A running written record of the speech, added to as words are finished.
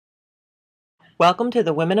Welcome to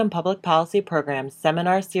the Women in Public Policy Program's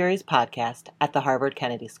Seminar Series podcast at the Harvard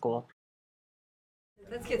Kennedy School.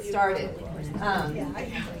 Let's get started.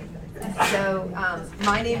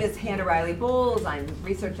 My name is Hannah Riley Bowles. I'm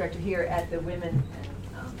Research Director here at the Women in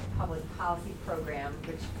Public Policy Program,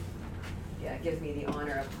 which gives me the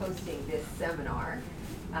honor of hosting this seminar.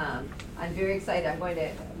 I'm very excited.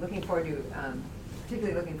 Particularly looking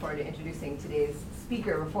forward to introducing today's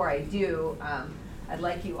speaker. Before I do, I'd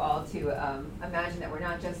like you all to imagine that we're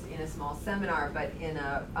not just in a small seminar, but in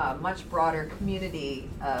a much broader community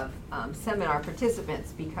of seminar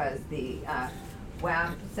participants, because the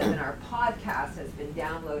WAP Seminar podcast has been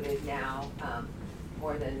downloaded now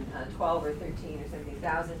more than 12 or 13 or something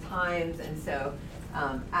thousand times. And so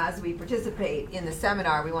as we participate in the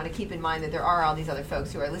seminar, we want to keep in mind that there are all these other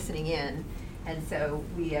folks who are listening in. And so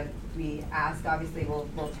we ask, obviously,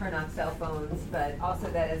 we'll turn off cell phones, but also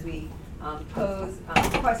that as we pose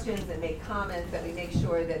questions and make comments, that we make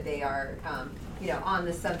sure that they are on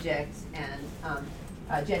the subject and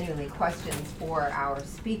genuinely questions for our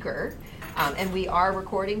speaker. And we are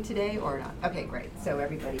recording today or not? Okay, great. So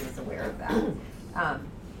everybody is aware of that.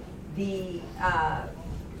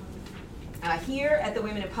 Here at the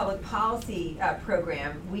Women in Public Policy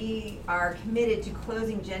Program, we are committed to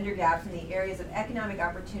closing gender gaps in the areas of economic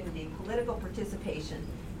opportunity, political participation,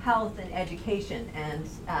 health, and education. And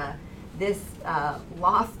this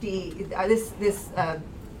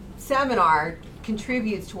seminar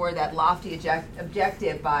contributes toward that lofty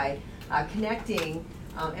objective by connecting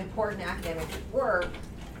important academic work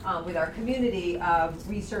with our community of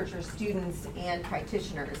researchers, students, and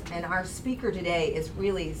practitioners. And our speaker today is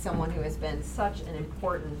really someone who has been such an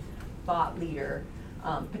important thought leader,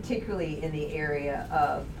 particularly in the area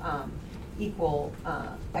of equal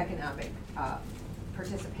economic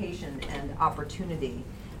participation and opportunity.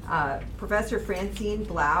 Professor Francine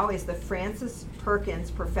Blau is the Francis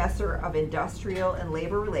Perkins Professor of Industrial and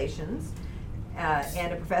Labor Relations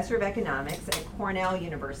and a Professor of Economics at Cornell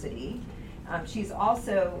University. She's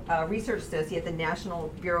also a research associate at the National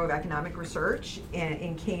Bureau of Economic Research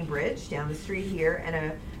in Cambridge, down the street here, and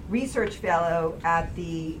a research fellow at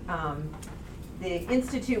the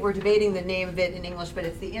Institute, we're debating the name of it in English, but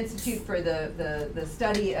it's the Institute for the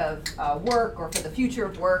Study of Work, or for the Future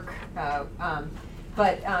of Work.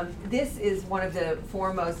 But this is one of the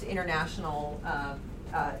foremost international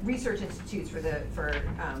research institutes for the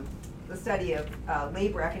study of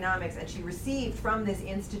labor economics, and she received from this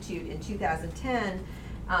institute in 2010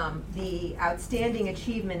 the Outstanding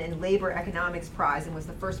Achievement in Labor Economics Prize, and was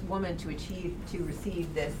the first woman to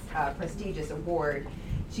receive this prestigious award.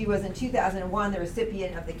 She was in 2001 the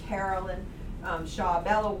recipient of the Carolyn Shaw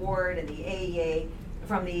Bell Award and the AEA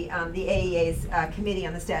from the AEA's Committee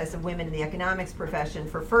on the Status of Women in the Economics Profession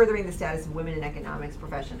for furthering the status of women in economics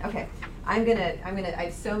profession. Okay, I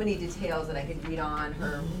have so many details that I could read on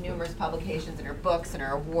her numerous publications and her books and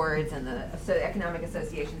her awards and the economic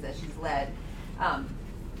associations that she's led.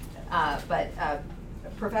 But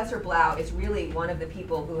Professor Blau is really one of the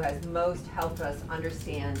people who has most helped us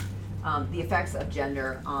understand the effects of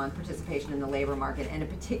gender on participation in the labor market, and in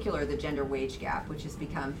particular the gender wage gap, which has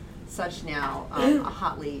become such now a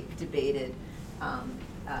hotly debated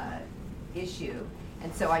issue.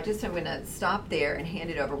 And so I'm going to stop there and hand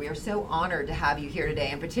it over. We are so honored to have you here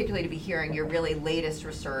today, and particularly to be hearing your really latest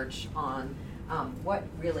research on where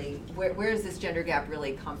does this gender gap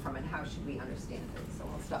really come from, and how should we understand it. So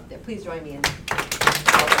I'll stop there. Please join me in.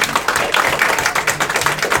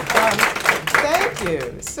 Thank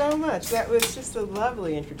you so much. That was just a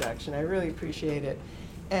lovely introduction. I really appreciate it.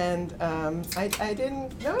 And I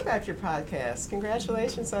didn't know about your podcast.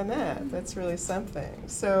 Congratulations on that. That's really something.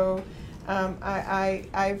 So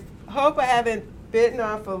I hope I haven't bitten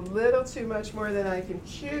off a little too much more than I can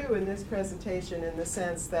chew in this presentation, in the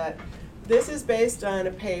sense that this is based on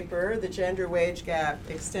a paper, The Gender Wage Gap,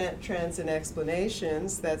 Extent, Trends, and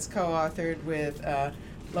Explanations, that's co-authored with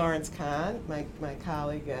Lawrence Kahn, my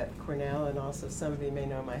colleague at Cornell, and also some of you may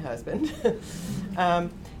know my husband.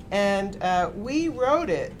 And we wrote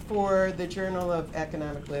it for the Journal of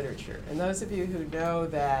Economic Literature. And those of you who know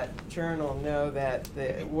that journal know that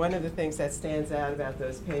one of the things that stands out about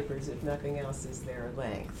those papers, if nothing else, is their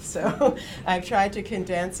length. So I've tried to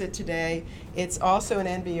condense it today. It's also an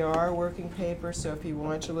NBR working paper, so if you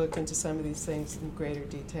want to look into some of these things in greater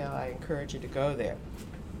detail, I encourage you to go there.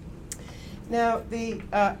 Now, the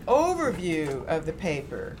overview of the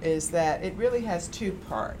paper is that it really has two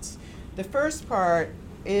parts. The first part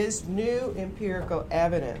is new empirical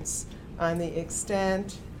evidence on the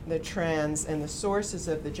extent, the trends, and the sources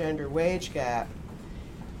of the gender wage gap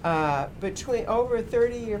between over a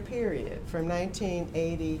 30-year period from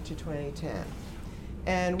 1980 to 2010.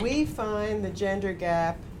 And we find the gender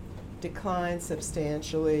gap declined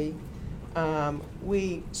substantially.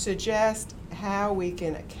 We suggest how we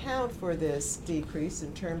can account for this decrease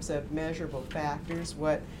in terms of measurable factors,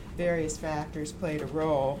 what various factors played a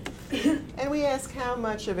role. And we ask how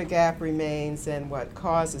much of a gap remains and what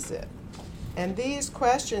causes it. And these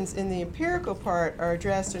questions in the empirical part are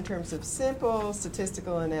addressed in terms of simple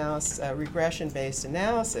statistical analysis, regression-based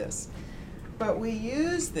analysis. But we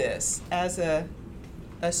use this as a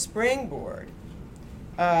springboard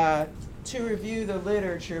to review the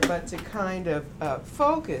literature, but to kind of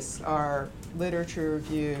focus our literature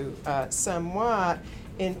review somewhat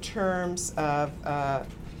in terms of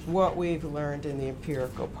what we've learned in the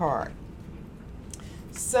empirical part.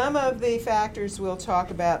 Some of the factors we'll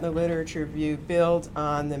talk about in the literature review build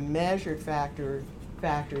on the measured factors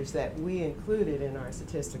that we included in our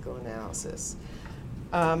statistical analysis.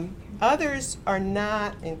 Others are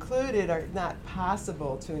not included, are not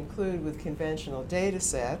possible to include with conventional data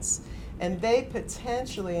sets, and they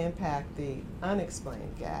potentially impact the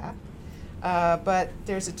unexplained gap. But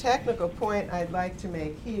there's a technical point I'd like to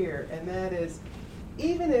make here, and that is,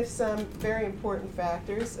 even if some very important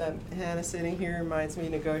factors, Hannah sitting here reminds me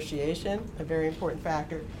negotiation, a very important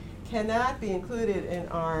factor, cannot be included in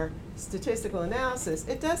our statistical analysis,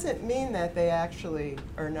 it doesn't mean that they actually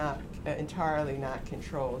are not entirely not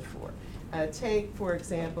controlled for. Take, for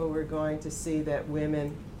example, we're going to see that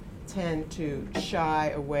women tend to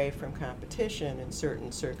shy away from competition in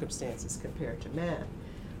certain circumstances compared to men.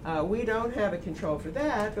 We don't have a control for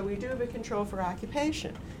that, but we do have a control for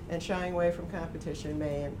occupation, and shying away from competition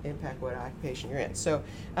may impact what occupation you're in. So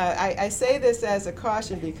I say this as a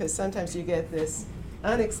caution because sometimes you get this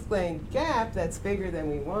unexplained gap that's bigger than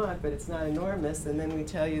we want, but it's not enormous, and then we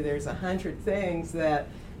tell you there's 100 things that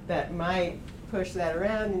might push that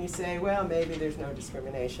around, and you say, well, maybe there's no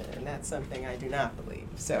discrimination, and that's something I do not believe.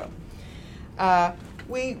 So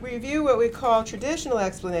we review what we call traditional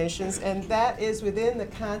explanations, and that is within the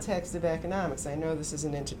context of economics. I know this is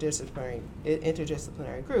an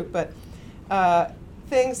interdisciplinary group, but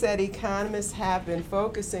things that economists have been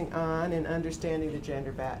focusing on in understanding the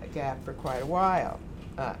gender gap for quite a while.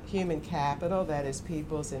 Human capital, that is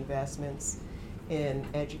people's investments in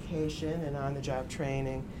education and on-the-job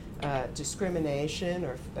training. Discrimination,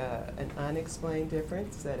 or an unexplained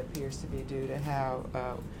difference that appears to be due to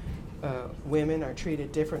how women are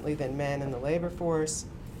treated differently than men in the labor force.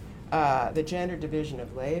 The gender division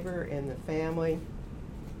of labor in the family.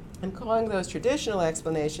 I'm calling those traditional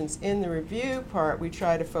explanations. In the review part, we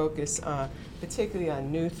try to focus particularly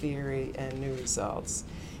on new theory and new results.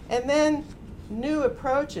 And then new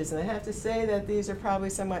approaches, and I have to say that these are probably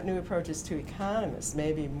somewhat new approaches to economists,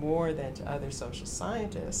 maybe more than to other social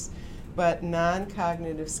scientists, but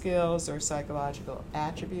non-cognitive skills or psychological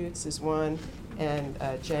attributes is one, and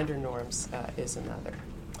gender norms is another.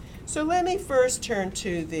 So let me first turn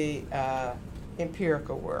to the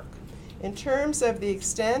empirical work. In terms of the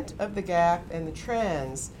extent of the gap and the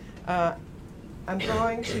trends, I'm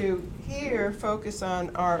going to here focus on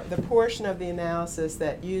the portion of the analysis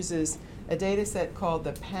that uses a data set called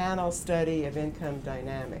the Panel Study of Income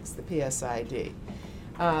Dynamics, the PSID.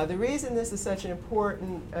 The reason this is such an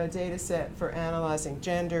important data set for analyzing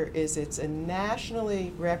gender is it's a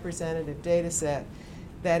nationally representative data set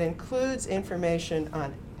that includes information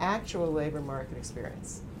on actual labor market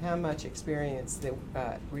experience, how much experience the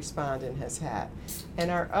respondent has had. And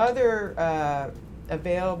our other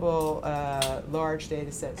available large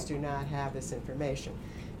data sets do not have this information.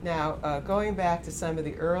 Now, going back to some of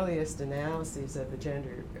the earliest analyses of the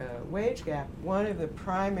gender wage gap, one of the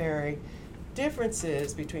primary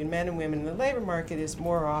differences between men and women in the labor market is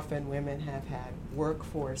more often women have had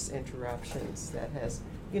workforce interruptions that has,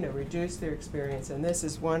 reduced their experience, and this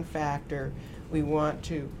is one factor we want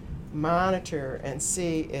to monitor and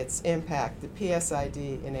see its impact. The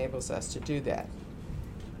PSID enables us to do that.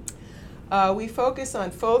 We focus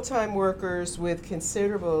on full-time workers with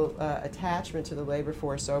considerable attachment to the labor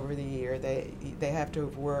force over the year. They have to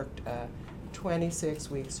have worked 26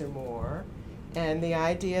 weeks or more. And the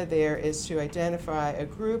idea there is to identify a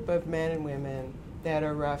group of men and women that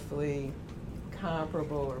are roughly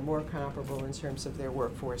comparable or more comparable in terms of their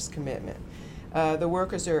workforce commitment. The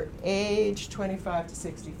workers are aged 25 to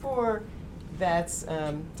 64. That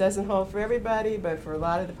doesn't hold for everybody, but for a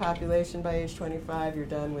lot of the population by age 25, you're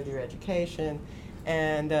done with your education.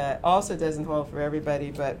 And also doesn't hold for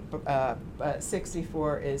everybody, but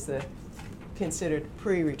 64 is the considered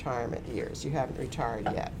pre-retirement years. You haven't retired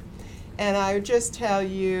yet. And I would just tell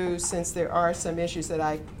you, since there are some issues that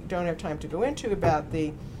I don't have time to go into about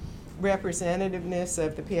the representativeness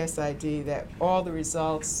of the PSID, that all the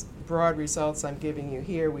results broad results I'm giving you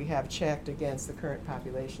here, we have checked against the current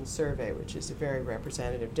population survey, which is a very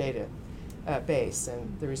representative data base,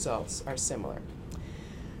 and the results are similar.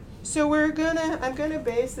 So I'm gonna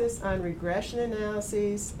base this on regression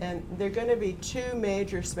analyses, and there are gonna be two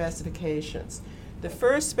major specifications. The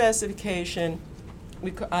first specification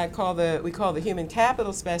we call the human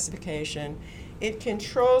capital specification. It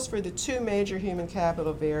controls for the two major human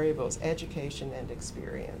capital variables, education and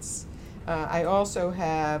experience. I also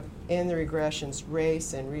have in the regressions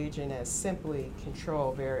race and region as simply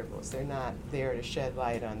control variables. They're not there to shed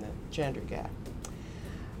light on the gender gap.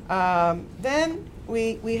 Then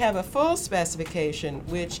we have a full specification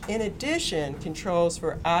which in addition controls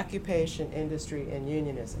for occupation, industry, and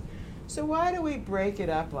unionism. So why do we break it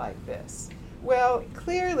up like this? Well,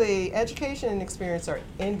 clearly, education and experience are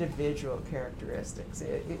individual characteristics.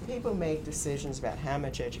 People make decisions about how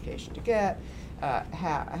much education to get,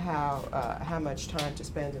 how much time to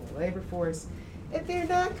spend in the labor force. They're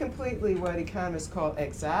not completely what economists call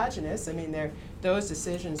exogenous. I mean, those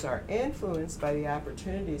decisions are influenced by the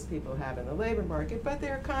opportunities people have in the labor market, but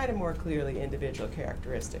they're kind of more clearly individual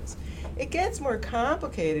characteristics. It gets more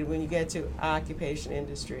complicated when you get to occupation,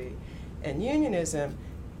 industry, and unionism,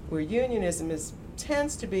 where unionism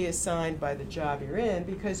tends to be assigned by the job you're in,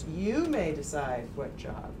 because you may decide what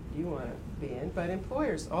job you want to be in, but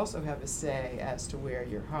employers also have a say as to where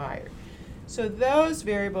you're hired. So those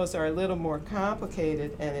variables are a little more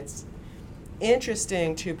complicated, and it's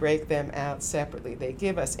interesting to break them out separately. They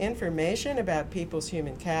give us information about people's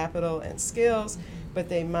human capital and skills, but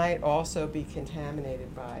they might also be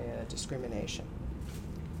contaminated by discrimination.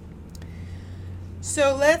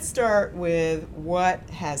 So let's start with what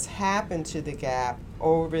has happened to the gap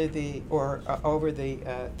over the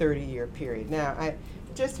 30-year period. Now, I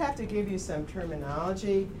just have to give you some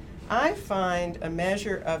terminology. I find a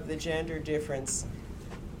measure of the gender difference,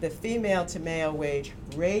 the female to male wage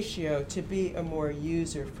ratio, to be a more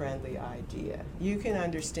user-friendly idea. You can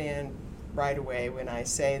understand right away when I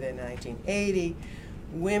say that in 1980,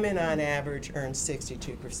 women on average earned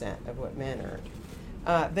 62% of what men earned.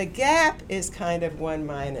 The gap is kind of 1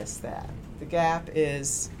 minus that. The gap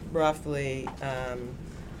is roughly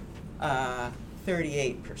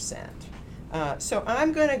 38%. So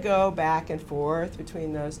I'm going to go back and forth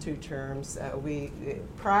between those two terms.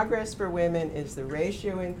 Progress for women is the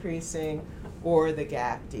ratio increasing or the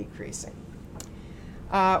gap decreasing.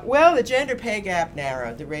 Well, the gender pay gap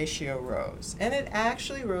narrowed, the ratio rose, and it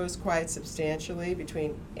actually rose quite substantially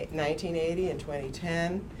between 1980 and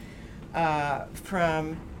 2010.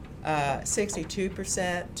 From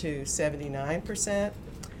 62% to 79%.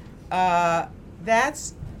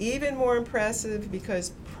 That's even more impressive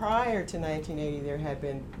because prior to 1980 there had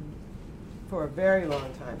been, for a very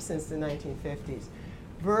long time, since the 1950s,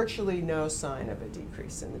 virtually no sign of a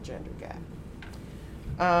decrease in the gender gap.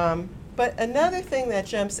 But another thing that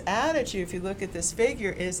jumps out at you if you look at this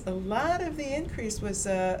figure is a lot of the increase was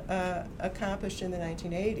accomplished in the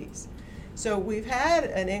 1980s. So we've had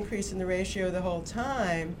an increase in the ratio the whole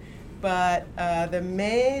time, but the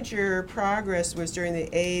major progress was during the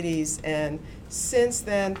 80s, and since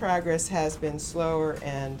then progress has been slower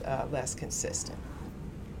and less consistent.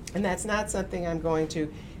 And that's not something I'm going to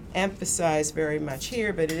emphasize very much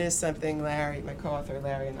here, but it is something my co-author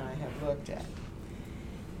Larry and I have looked at.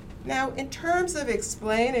 Now, in terms of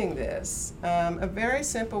explaining this, a very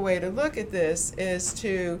simple way to look at this is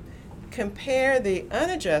to compare the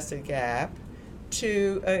unadjusted gap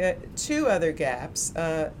to two other gaps.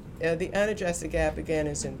 The unadjusted gap, again,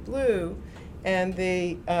 is in blue, and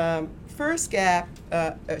the first gap,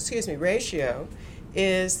 ratio,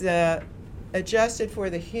 is adjusted for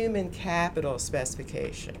the human capital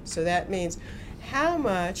specification. So that means how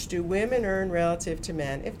much do women earn relative to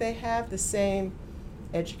men if they have the same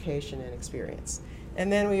education and experience. And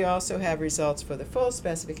then we also have results for the full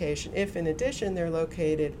specification if, in addition, they're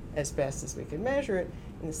located, as best as we can measure it,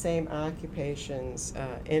 in the same occupations,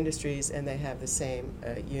 industries, and they have the same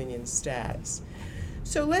union status.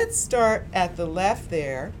 So let's start at the left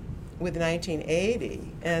there with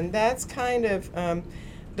 1980, and that's kind of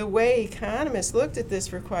the way economists looked at this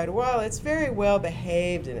for quite a while. It's very well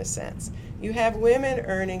behaved in a sense. You have women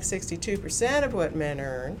earning 62% of what men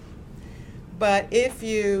earn, but if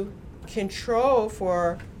you control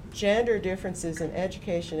for gender differences in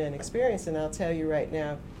education and experience, and I'll tell you right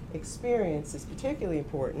now, experience is particularly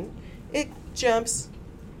important, it jumps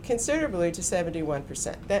considerably to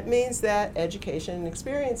 71%. That means that education and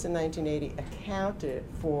experience in 1980 accounted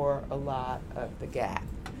for a lot of the gap.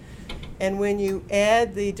 And when you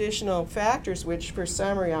add the additional factors, which for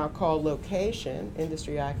summary I'll call location,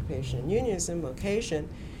 industry, occupation, and unionism, location,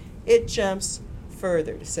 it jumps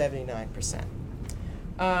further to 79%.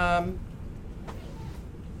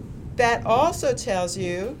 That also tells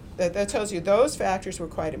you that those factors were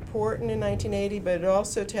quite important in 1980, but it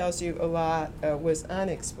also tells you a lot was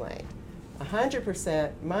unexplained.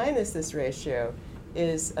 100% minus this ratio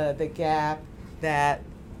is the gap that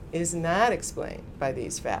is not explained by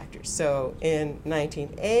these factors. So in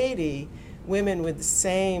 1980, women with the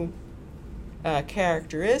same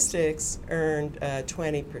characteristics earned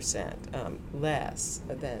 20% less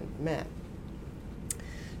than men.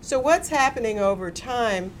 So what's happening over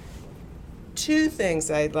time? Two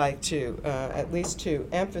things I'd like to, at least to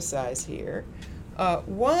emphasize here.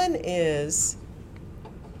 One is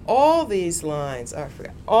all these lines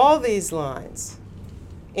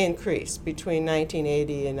increased between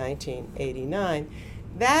 1980 and 1989.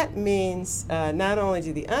 That means not only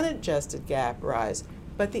did the unadjusted gap rise,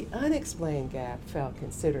 but the unexplained gap fell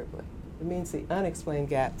considerably. It means the unexplained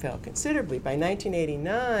gap fell considerably. By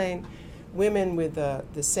 1989, women with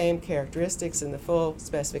the same characteristics in the full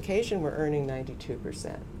specification were earning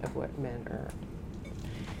 92% of what men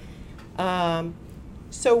earned.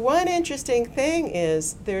 So one interesting thing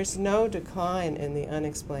is there's no decline in the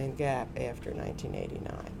unexplained gap after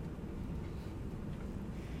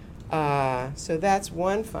 1989. So that's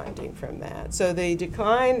one finding from that. So the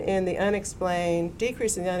decrease in the unexplained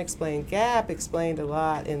gap explained a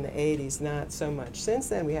lot in the 80s, not so much since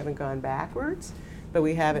then. We haven't gone backwards, but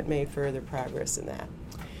we haven't made further progress in that.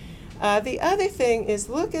 The other thing is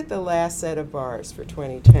look at the last set of bars for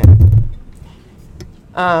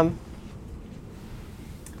 2010.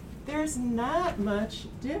 There's not much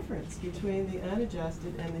difference between the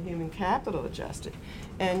unadjusted and the human capital adjusted.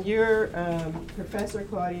 And your Professor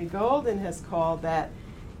Claudia Golden has called that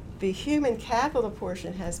the human capital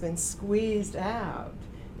portion has been squeezed out.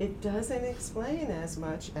 It doesn't explain as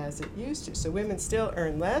much as it used to. So women still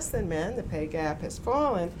earn less than men, the pay gap has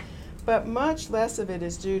fallen, but much less of it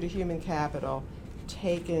is due to human capital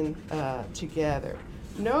taken together.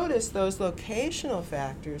 Notice those locational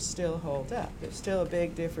factors still hold up. There's still a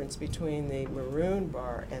big difference between the maroon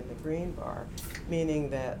bar and the green bar, meaning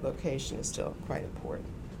that location is still quite important.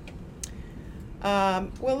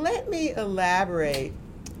 Well, let me elaborate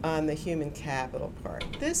on the human capital part.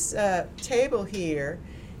 This table here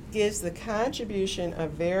gives the contribution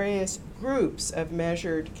of various groups of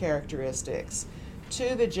measured characteristics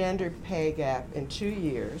to the gender pay gap in 2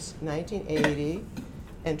 years, 1980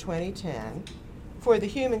 and 2010, for the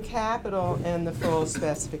human capital and the full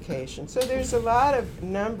specification. So there's a lot of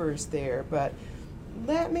numbers there, but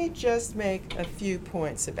let me just make a few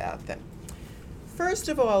points about them. First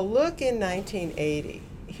of all, look in 1980.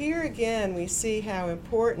 Here again, we see how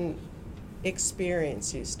important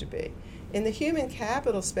experience used to be. In the human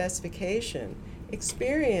capital specification,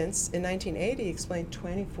 experience in 1980 explained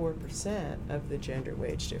 24% of the gender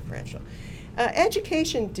wage differential.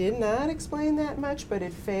 Education did not explain that much, but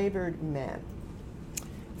it favored men.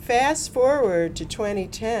 Fast forward to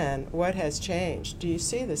 2010, what has changed? Do you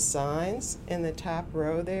see the signs in the top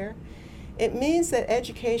row there? It means that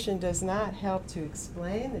education does not help to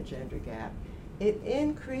explain the gender gap. It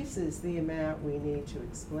increases the amount we need to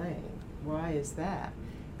explain. Why is that?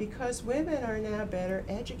 Because women are now better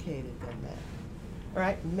educated than men. All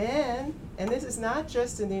right, men, and this is not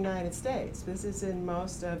just in the United States, this is in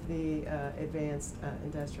most of the advanced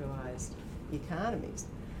industrialized economies.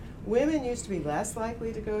 Women used to be less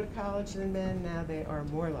likely to go to college than men. Now they are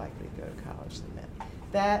more likely to go to college than men.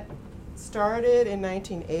 That started in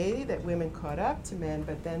 1980, that women caught up to men,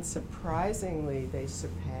 but then surprisingly they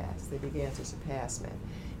began to surpass men.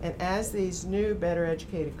 And as these new, better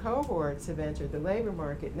educated cohorts have entered the labor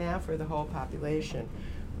market, now for the whole population,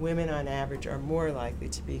 women on average are more likely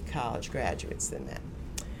to be college graduates than men.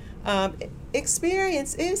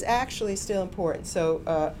 Experience is actually still important.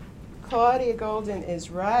 So Claudia Golden is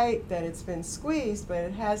right that it's been squeezed, but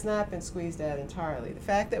it has not been squeezed out entirely. The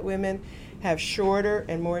fact that women have shorter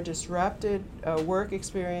and more disrupted work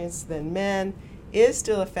experience than men is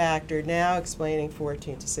still a factor, now explaining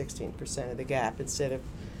 14 to 16% of the gap instead of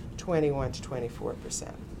 21 to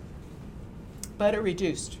 24%. But a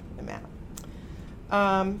reduced amount.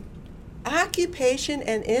 Occupation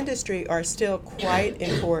and industry are still quite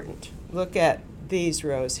important. Look at these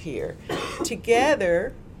rows here.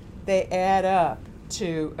 Together, they add up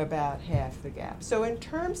to about half the gap. So in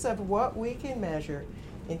terms of what we can measure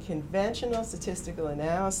in conventional statistical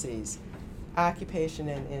analyses, occupation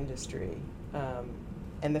and industry,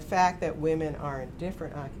 and the fact that women are in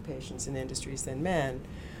different occupations and industries than men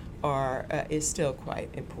is still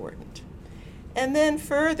quite important. And then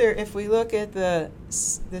further, if we look at the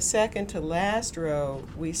second to last row,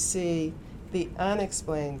 we see the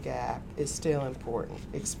unexplained gap is still important.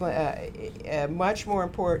 Much more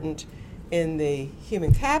important in the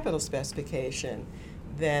human capital specification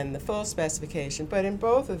than the full specification, but in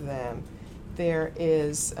both of them, there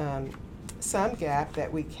is some gap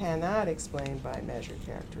that we cannot explain by measured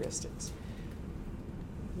characteristics.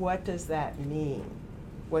 What does that mean?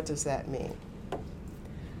 What does that mean?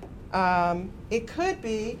 It could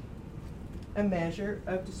be a measure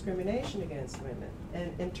of discrimination against women.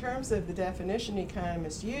 And in terms of the definition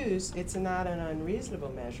economists use, it's not an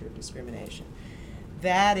unreasonable measure of discrimination.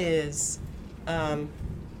 That is the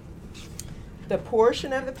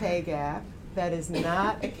portion of the pay gap that is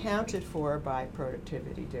not accounted for by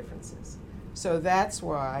productivity differences. So that's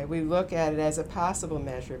why we look at it as a possible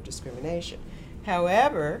measure of discrimination.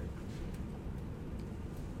 However,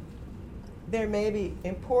 there may be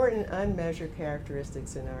important unmeasured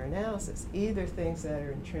characteristics in our analysis, either things that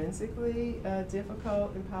are intrinsically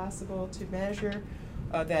difficult, impossible to measure,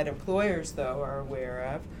 that employers, though, are aware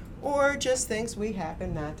of, or just things we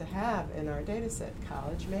happen not to have in our data set.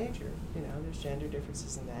 College major, there's gender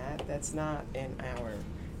differences in that. That's not in our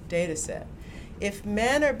data set. If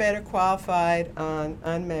men are better qualified on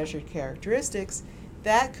unmeasured characteristics,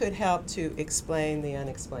 that could help to explain the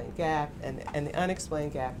unexplained gap, and the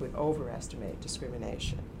unexplained gap would overestimate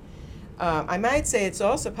discrimination. I might say it's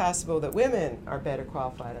also possible that women are better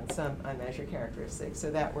qualified on some unmeasured characteristics, so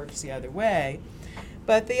that works the other way.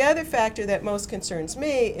 But the other factor that most concerns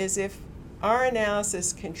me is if our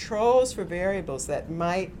analysis controls for variables that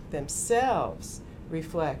might themselves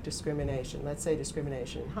reflect discrimination, let's say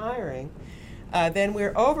discrimination in hiring, then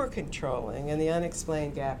we're over-controlling, and the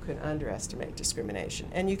unexplained gap could underestimate discrimination.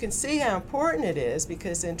 And you can see how important it is,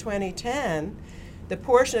 because in 2010, the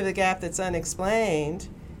portion of the gap that's unexplained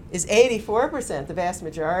is 84%, the vast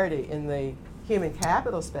majority in the human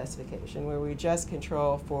capital specification, where we just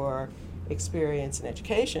control for experience and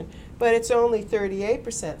education, but it's only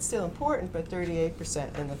 38%, still important, but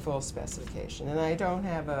 38% in the full specification. And I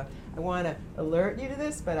want to alert you to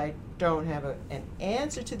this, but I don't have an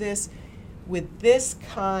answer to this with this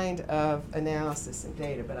kind of analysis and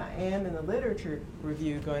data, but I am in the literature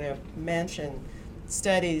review going to mention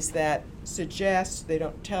studies that suggest, they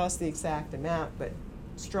don't tell us the exact amount, but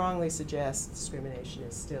strongly suggest discrimination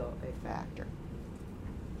is still a factor.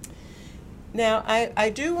 Now, I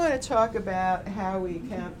do want to talk about how we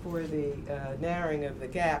account for the narrowing of the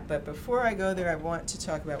gap, but before I go there, I want to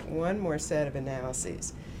talk about one more set of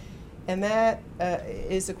analyses. And that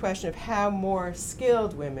is a question of how more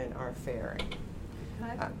skilled women are faring. Can I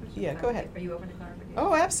have a question? Yeah, go ahead. Are you open to clarification?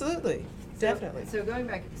 Oh, absolutely. Definitely. So going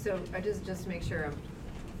back, I just to make sure,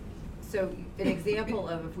 so an example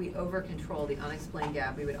of if we over-control the unexplained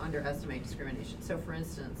gap, we would underestimate discrimination. So for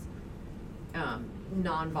instance,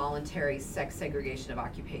 non-voluntary sex segregation of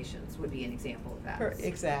occupations would be an example of that.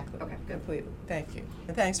 Exactly. Okay, good. Completely. Thank you.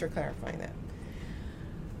 And thanks for clarifying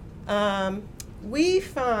that. We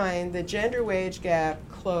find the gender wage gap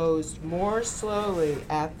closed more slowly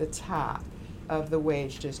at the top of the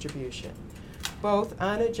wage distribution, both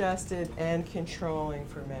unadjusted and controlling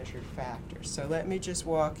for measured factors. So let me just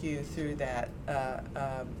walk you through that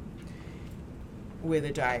with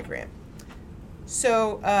a diagram.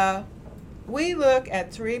 So we look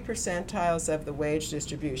at 3 percentiles of the wage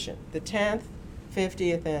distribution, the 10th,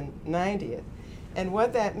 50th, and 90th. And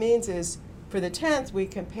what that means is, for the 10th, we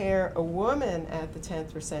compare a woman at the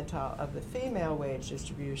 10th percentile of the female wage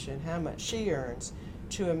distribution, how much she earns,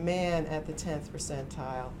 to a man at the 10th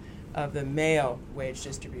percentile of the male wage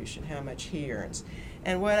distribution, how much he earns.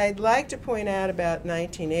 And what I'd like to point out about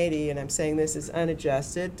 1980, and I'm saying this is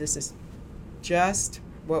unadjusted, this is just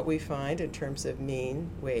what we find in terms of mean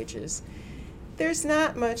wages, there's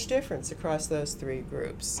not much difference across those three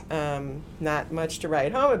groups. Not much to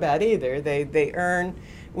write home about either.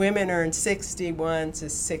 Women earn 61 to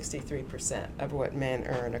 63% of what men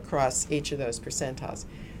earn across each of those percentiles.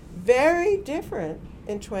 Very different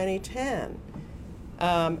in 2010.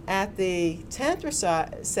 At the 10th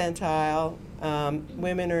percentile,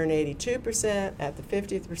 women earn 82%. At the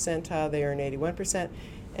 50th percentile, they earn 81%.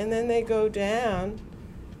 And then they go down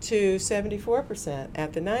to 74%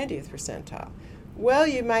 at the 90th percentile. Well,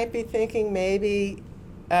 you might be thinking maybe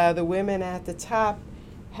the women at the top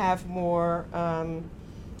have more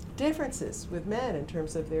differences with men in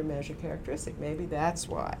terms of their measured characteristic. Maybe that's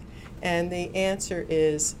why. And the answer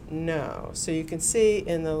is no. So you can see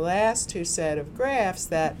in the last two set of graphs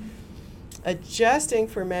that adjusting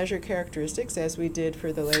for measured characteristics, as we did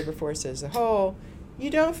for the labor force as a whole,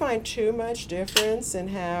 you don't find too much difference in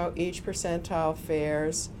how each percentile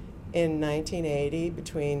fares in 1980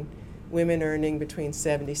 between women earning between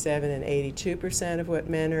 77 and 82% of what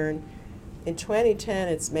men earn. In 2010,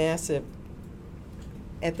 it's massive.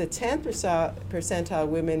 At the 10th percentile,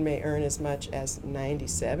 women may earn as much as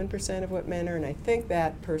 97% of what men earn. I think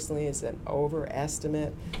that personally is an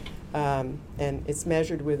overestimate, and it's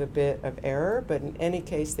measured with a bit of error, but in any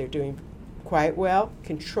case, they're doing quite well,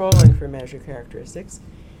 controlling for measure characteristics.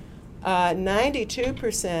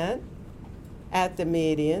 92% at the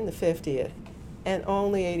median, the 50th, and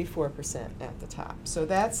only 84% at the top. So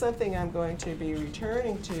that's something I'm going to be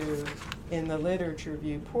returning to in the literature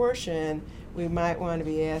review portion. We might want to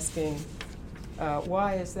be asking,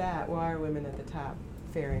 why is that? Why are women at the top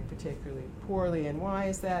faring particularly poorly, and why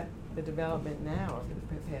is that the development now over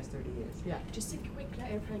the past 30 years? Yeah. Just a quick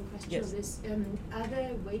clarifying question Yes. on this. Are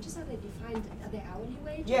the wages, are they defined, are they hourly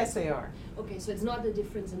wages? Yes, they are. Okay, so it's not the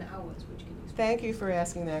difference in hours, which can explain. Thank you for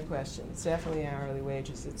asking that question. It's definitely hourly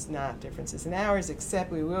wages. It's not differences in hours,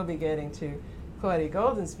 except we will be getting to Claudia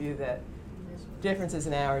Golden's view that differences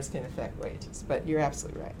in hours can affect wages. But you're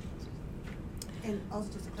absolutely right. And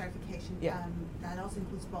also just a clarification, Yeah. that also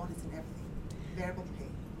includes bonus and everything, variable pay.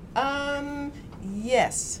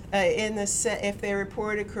 Yes, if they're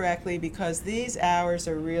reported correctly, because these hours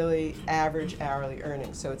are really average hourly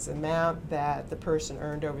earnings. So it's the amount that the person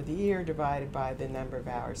earned over the year divided by the number of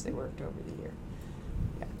hours they worked over the year.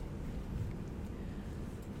 Yeah.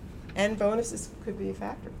 And bonuses could be a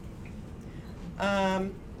factor.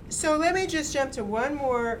 So let me just jump to one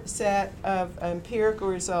more set of empirical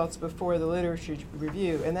results before the literature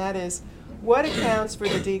review, and that is what accounts for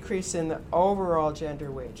the decrease in the overall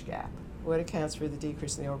gender wage gap? What accounts for the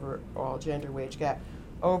decrease in the overall gender wage gap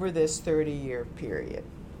over this 30-year period,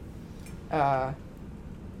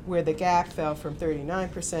 where the gap fell from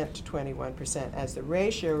 39% to 21% as the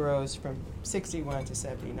ratio rose from 61 to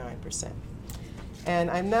 79%.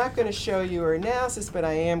 And I'm not going to show you our analysis, but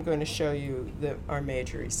I am going to show you our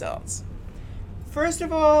major results. First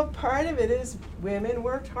of all, part of it is women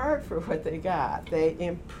worked hard for what they got. They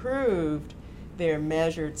improved their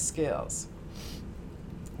measured skills.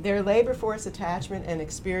 Their labor force attachment and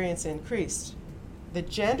experience increased. The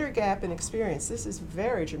gender gap in experience, this is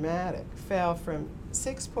very dramatic, fell from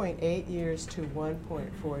 6.8 years to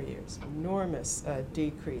 1.4 years. Enormous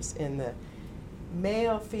decrease in the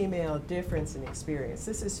male-female difference in experience.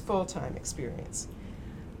 This is full-time experience.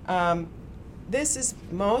 This is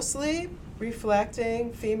mostly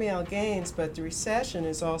reflecting female gains, but the recession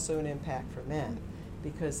is also an impact for men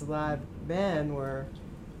because a lot of men were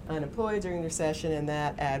unemployed during the recession, and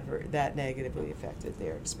that negatively affected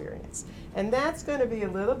their experience. And that's going to be a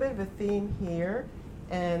little bit of a theme here,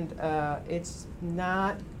 and it's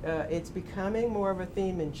becoming more of a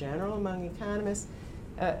theme in general among economists.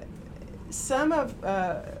 Some of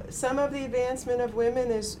the advancement of women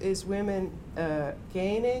is women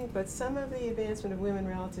gaining, but some of the advancement of women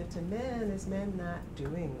relative to men is men not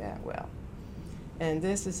doing that well. And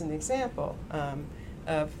this is an example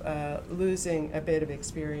of losing a bit of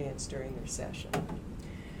experience during the recession.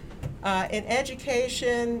 In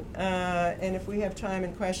education, and if we have time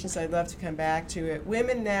and questions, I'd love to come back to it.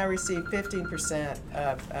 Women now receive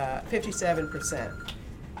 57%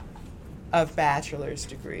 of bachelor's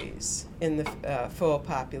degrees in the full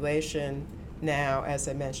population. Now, as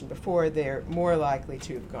I mentioned before, they're more likely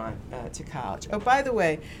to have gone to college. Oh, by the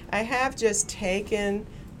way, I have just taken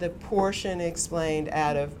the portion explained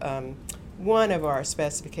out of one of our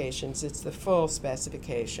specifications. It's the full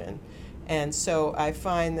specification. And so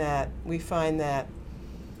we find that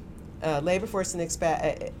labor force and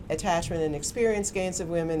attachment and experience gains of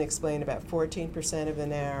women explain about 14% of the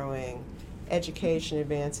narrowing. Education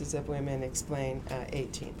advances of women explain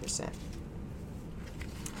 18%.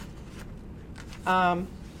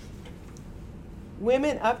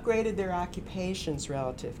 Women upgraded their occupations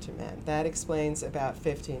relative to men. That explains about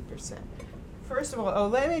 15%. First of all,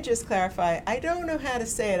 let me just clarify. I don't know how to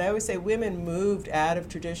say it. I always say women moved out of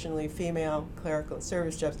traditionally female clerical and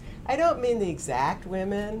service jobs. I don't mean the exact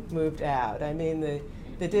women moved out. I mean the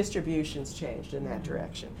distributions changed in that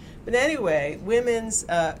direction. But anyway, women's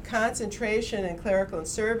concentration in clerical and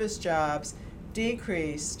service jobs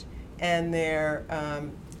decreased, and their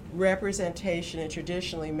representation in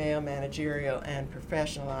traditionally male managerial and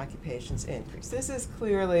professional occupations increased. This is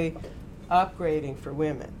clearly upgrading for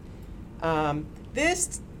women.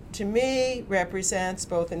 This, to me, represents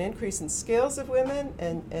both an increase in skills of women,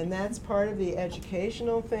 and that's part of the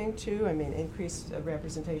educational thing too. I mean, increased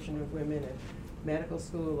representation of women in medical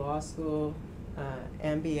school, law school,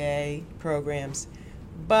 MBA programs.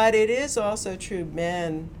 But it is also true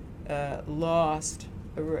men lost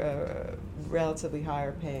relatively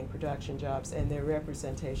higher paying production jobs, and their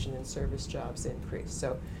representation in service jobs increased.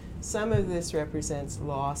 So some of this represents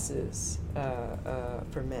losses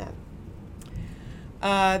for men.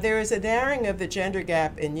 There is a narrowing of the gender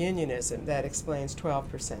gap in unionism that explains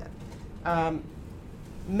 12%.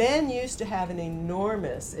 Men used to have an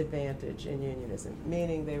enormous advantage in unionism,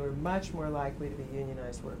 meaning they were much more likely to be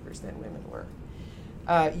unionized workers than women were.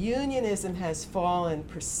 Unionism has fallen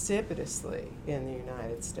precipitously in the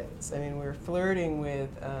United States. I mean, we're flirting with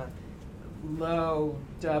low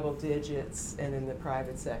double digits, and in the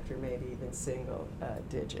private sector, maybe even single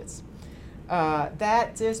digits.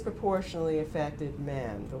 That disproportionately affected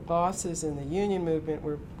men. The losses in the union movement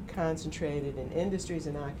were concentrated in industries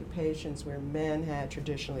and occupations where men had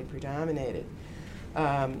traditionally predominated.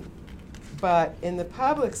 But in the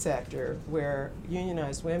public sector, where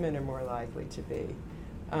unionized women are more likely to be,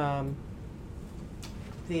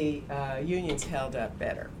 the unions held up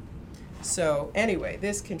better. So anyway,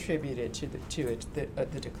 this contributed to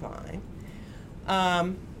the decline.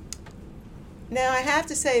 Now, I have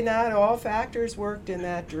to say, not all factors worked in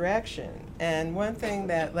that direction. And one thing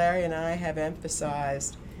that Larry and I have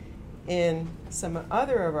emphasized in some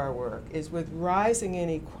other of our work is with rising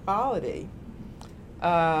inequality,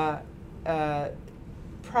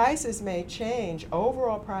 prices may change,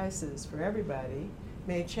 overall prices for everybody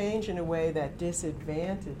may change in a way that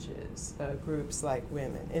disadvantages groups like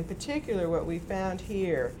women. In particular, what we found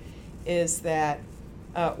here is that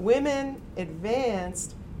women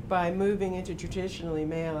advanced by moving into traditionally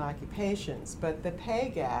male occupations, but the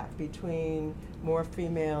pay gap between more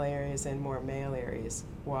female areas and more male areas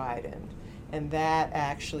widened. And that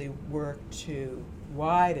actually worked to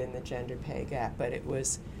widen the gender pay gap, but it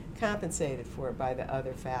was compensated for by the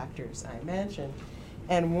other factors I mentioned.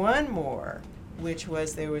 And one more, which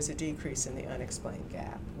was there was a decrease in the unexplained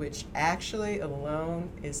gap, which actually alone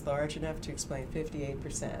is large enough to explain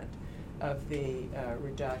 58% of the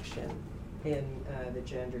reduction in the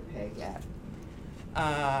gender pay gap.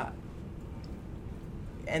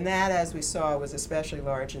 And that, as we saw, was especially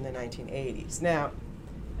large in the 1980s. Now,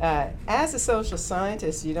 as a social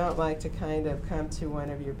scientist, you don't like to kind of come to one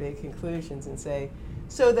of your big conclusions and say,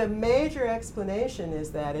 so the major explanation is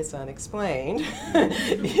that it's unexplained.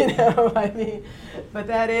 You know, I mean, but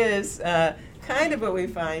that is kind of what we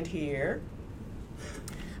find here.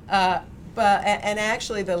 And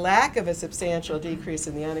actually, the lack of a substantial decrease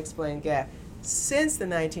in the unexplained gap since the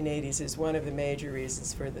 1980s is one of the major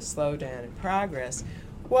reasons for the slowdown in progress.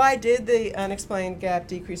 Why did the unexplained gap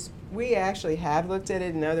decrease? We actually have looked at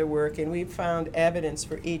it in other work, and we've found evidence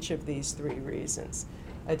for each of these three reasons.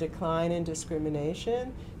 A decline in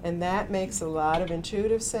discrimination, and that makes a lot of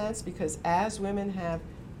intuitive sense because as women have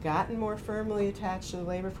gotten more firmly attached to the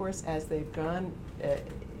labor force, as they've gotten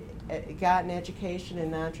education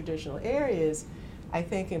in non-traditional areas, I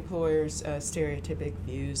think employers' stereotypic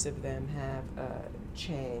views of them have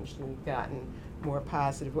changed and gotten more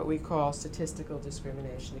positive. What we call statistical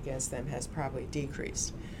discrimination against them has probably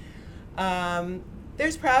decreased.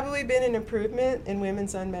 There's probably been an improvement in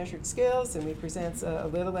women's unmeasured skills, and we present a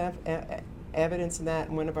little evidence in that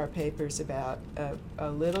in one of our papers about a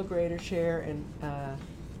little greater share in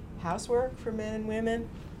housework for men and women.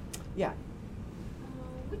 Yeah.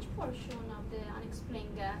 Which portion of the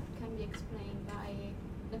unexplained gap can be explained by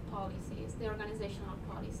the policies, the organizational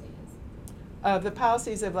policies? The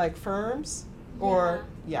policies of like firms? Or,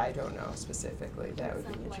 yeah, I don't know specifically. That would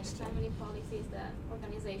be interesting. Like family policies, the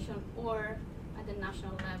organization, or at the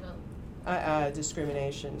national level?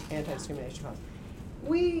 Discrimination, anti-discrimination policy.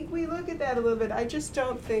 We look at that a little bit. I just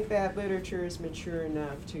don't think that literature is mature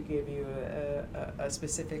enough to give you a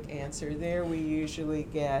specific answer. There we usually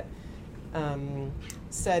get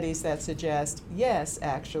studies that suggest, yes,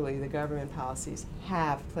 actually, the government policies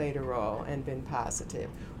have played a role and been positive.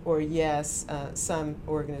 Or yes, some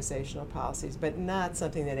organizational policies, but not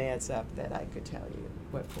something that adds up that I could tell you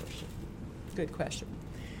what portion. Good question.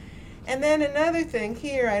 And then another thing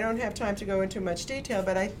here, I don't have time to go into much detail,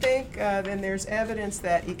 but I think then there's evidence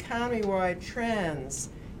that economy-wide trends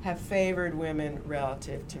have favored women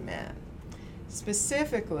relative to men.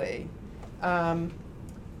 Specifically,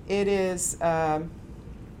 it is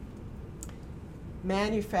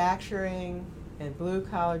manufacturing and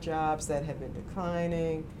blue-collar jobs that have been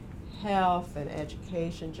declining, health and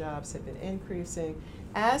education jobs have been increasing.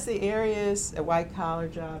 As the areas, white-collar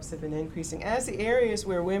jobs have been increasing, as the areas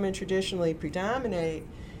where women traditionally predominate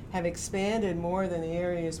have expanded more than the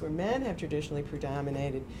areas where men have traditionally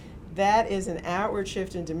predominated, that is an outward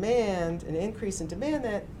shift in demand, an increase in demand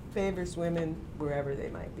that favors women wherever they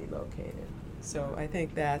might be located. So I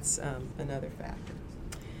think that's another factor.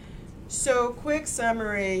 So quick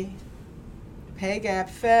summary. Pay gap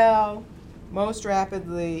fell most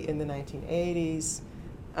rapidly in the 1980s.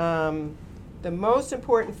 The most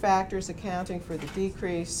important factors accounting for the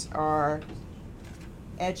decrease are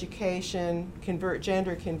education,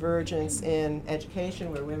 gender convergence in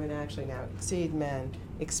education, where women actually now exceed men,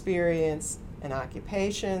 experience and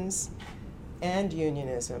occupations, and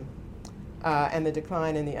unionism, and the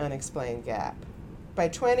decline in the unexplained gap. By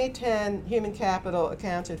 2010, human capital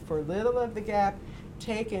accounted for little of the gap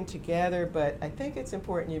taken together, but I think it's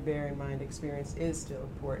important you bear in mind experience is still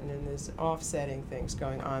important, and there's offsetting things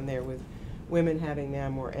going on there with women having now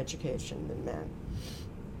more education than men.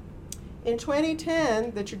 In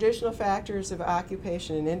 2010, the traditional factors of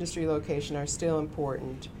occupation and industry location are still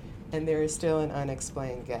important, and there is still an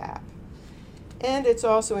unexplained gap. And it's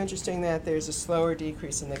also interesting that there's a slower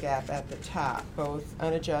decrease in the gap at the top, both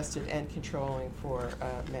unadjusted and controlling for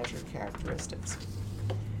measured characteristics.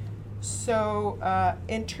 So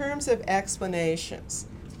in terms of explanations,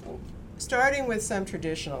 starting with some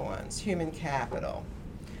traditional ones, human capital.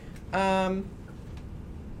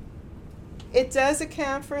 It does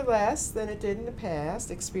account for less than it did in the past,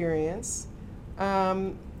 experience.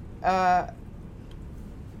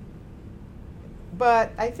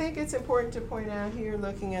 But I think it's important to point out here,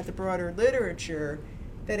 looking at the broader literature,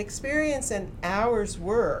 that experience and hours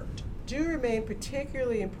worked do remain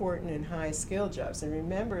particularly important in high-skilled jobs. And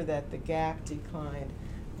remember that the gap declined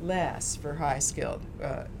less for high-skilled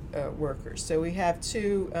workers. So we have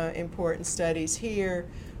two important studies here,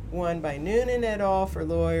 one by Noonan et al. For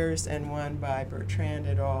lawyers and one by Bertrand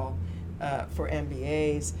et al. For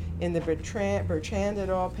MBAs. In the Bertrand et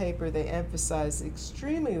al. Paper, they emphasize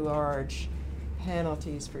extremely large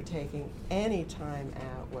penalties for taking any time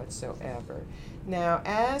out whatsoever. Now,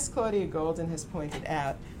 as Claudia Golden has pointed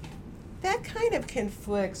out, that kind of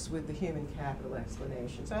conflicts with the human capital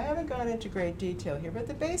explanation. So I haven't gone into great detail here, but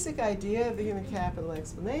the basic idea of the human capital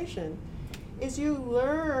explanation is you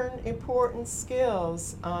learn important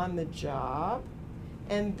skills on the job,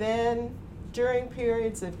 and then during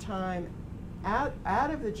periods of time out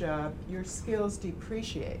of the job, your skills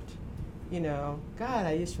depreciate. You know, God,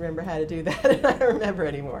 I used to remember how to do that, and I don't remember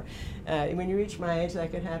anymore. When you reach my age,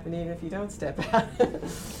 that could happen even if you don't step out.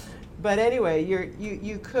 But anyway,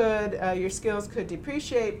 your skills could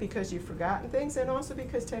depreciate because you've forgotten things, and also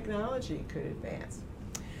because technology could advance.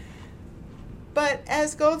 But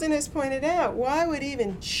as Golden has pointed out, why would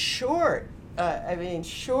even short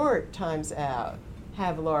times out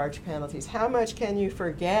have large penalties? How much can you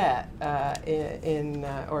forget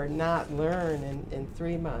or not learn in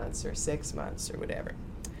 3 months or 6 months or whatever?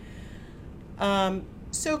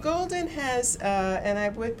 So Golden has, and I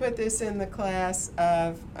would put this in the class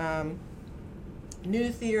of new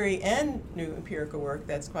theory and new empirical work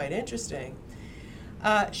that's quite interesting.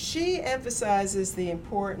 She emphasizes the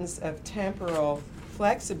importance of temporal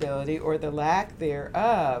flexibility, or the lack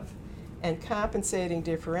thereof, and compensating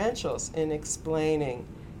differentials in explaining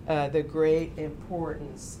the great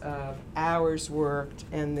importance of hours worked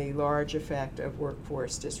and the large effect of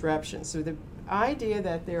workforce disruption. So the idea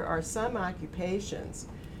that there are some occupations,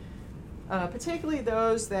 particularly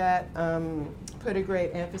those that put a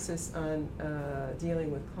great emphasis on dealing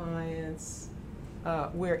with clients,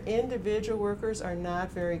 where individual workers are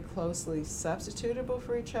not very closely substitutable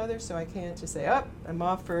for each other. So I can't just say, oh, I'm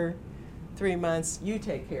off for 3 months, you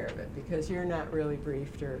take care of it, because you're not really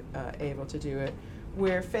briefed or able to do it.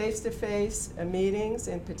 Where face-to-face meetings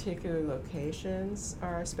in particular locations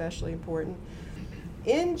are especially important.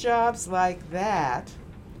 In jobs like that,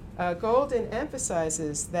 Golden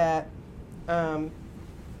emphasizes that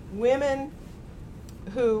women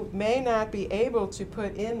who may not be able to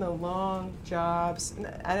put in the long jobs,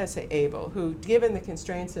 I don't say able, who, given the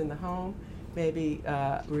constraints in the home, may be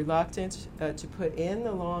reluctant to put in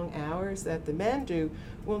the long hours that the men do,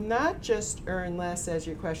 will not just earn less, as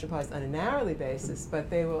your question implies, on an hourly basis, but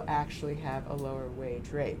they will actually have a lower wage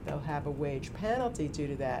rate. They'll have a wage penalty due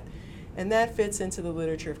to that. And that fits into the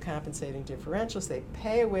literature of compensating differentials. They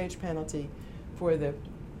pay a wage penalty for the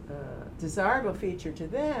desirable feature to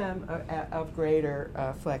them of greater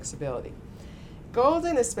flexibility.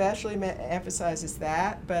 Golden especially emphasizes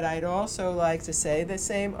that, but I'd also like to say the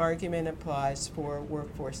same argument applies for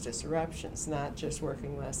workforce disruptions, not just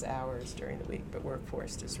working less hours during the week, but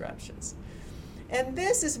workforce disruptions. And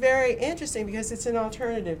this is very interesting because it's an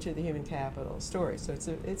alternative to the human capital story. So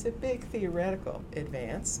it's a big theoretical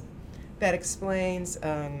advance that explains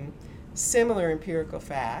similar empirical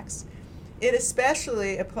facts. It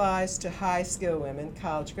especially applies to high-skilled women,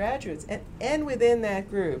 college graduates, and within that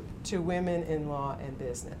group, to women in law and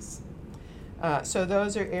business. So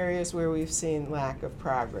those are areas where we've seen lack of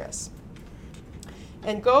progress.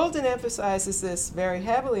 And Golden emphasizes this, very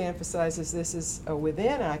heavily emphasizes this is a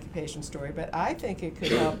within occupation story, but I think it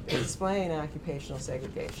could help explain occupational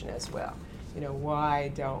segregation as well.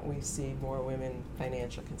 why don't we see more women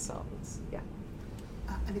financial consultants? Yeah.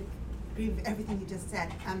 I agree with everything you just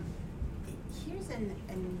said. Here's a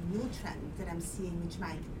new trend that I'm seeing which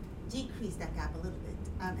might decrease that gap a little bit,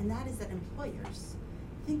 and that is that employers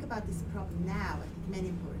think about this problem now. I think many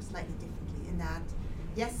employers slightly differently in that,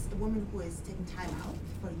 yes, a woman who is taking time out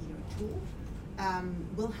for a year or two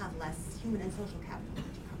will have less human and social capital when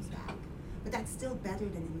she comes back, but that's still better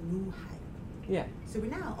than a new hire. Yeah. So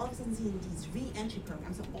we're now all of a sudden seeing these re-entry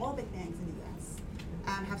programs. So all big banks in the U.S.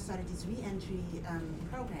 Have started these re-entry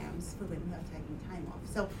programs for women who have taken time off.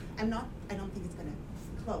 So I don't think it's going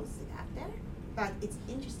to close the gap there, but it's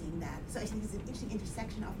interesting that. So I think it's an interesting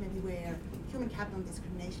intersection of maybe where human capital and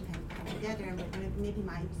discrimination have come together, and maybe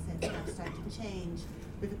mindsets have started to change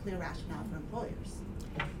with a clear rationale for employers.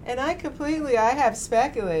 And I have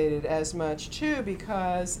speculated as much too,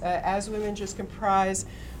 because as women just comprise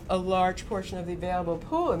a large portion of the available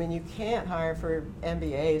pool. I mean, you can't hire for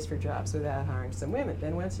MBAs for jobs without hiring some women.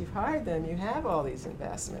 Then once you've hired them, you have all these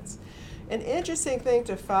investments. An interesting thing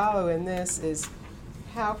to follow in this is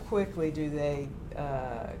how quickly do they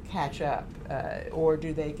catch up, or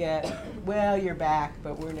do they get, well, you're back,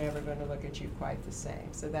 but we're never going to look at you quite the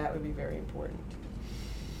same. So that would be very important.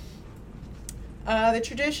 The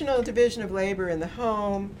traditional division of labor in the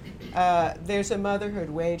home, there's a motherhood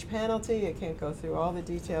wage penalty. I can't go through all the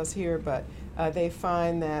details here, but they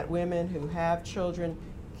find that women who have children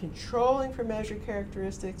controlling for measured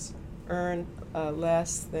characteristics earn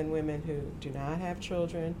less than women who do not have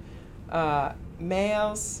children.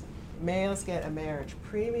 Males get a marriage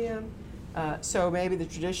premium. So maybe the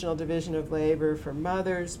traditional division of labor for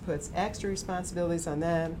mothers puts extra responsibilities on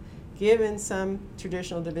them. Given some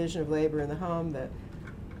traditional division of labor in the home,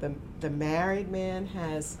 the married man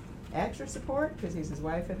has extra support because he's his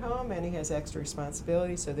wife at home, and he has extra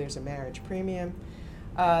responsibility, so there's a marriage premium.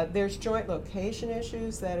 There's joint location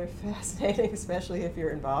issues that are fascinating, especially if you're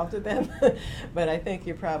involved with them. But I think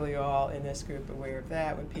you're probably all in this group aware of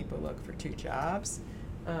that when people look for two jobs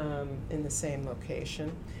in the same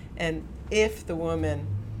location. And if the woman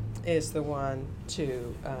is the one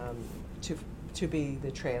to be the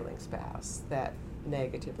trailing spouse, that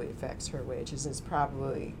negatively affects her wages. It's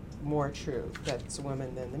probably more true that it's a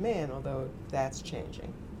woman than the man, although that's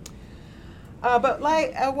changing. But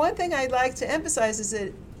one thing I'd like to emphasize is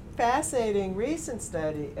a fascinating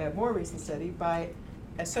more recent study by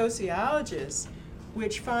a sociologist,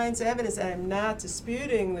 which finds evidence, and I'm not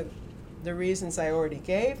disputing the reasons I already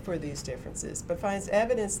gave for these differences, but finds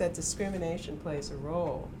evidence that discrimination plays a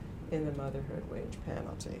role in the motherhood wage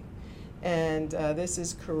penalty. And this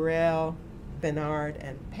is Carell, Bernard,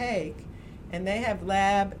 and Paik, and they have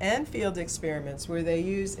lab and field experiments where they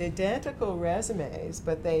use identical resumes,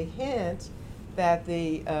 but they hint that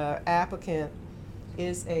the applicant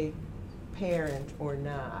is a parent or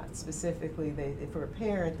not. Specifically, for a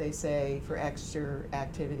parent, they say for extra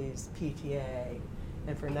activities, PTA,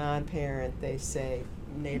 and for non-parent, they say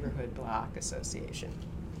neighborhood block association.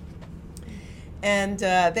 And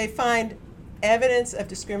they find evidence of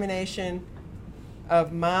discrimination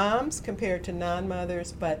of moms compared to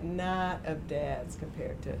non-mothers, but not of dads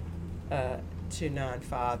compared to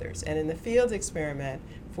non-fathers. And in the field experiment,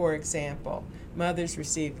 for example, mothers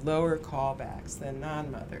received lower callbacks than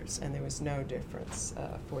non-mothers, and there was no difference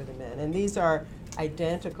for the men. And these are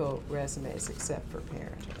identical resumes except for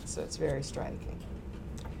parenthood, so it's very striking.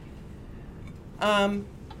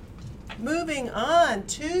 Moving on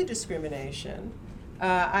to discrimination,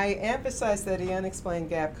 I emphasize that the unexplained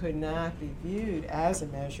gap could not be viewed as a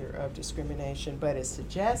measure of discrimination, but is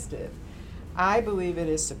suggestive. I believe it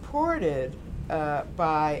is supported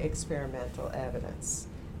by experimental evidence.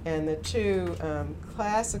 And the two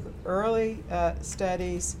classic early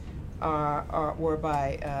studies were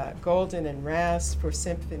by Golden and Rouse for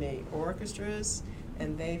symphony orchestras,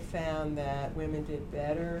 and they found that women did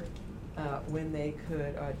better when they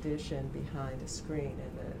could audition behind a screen,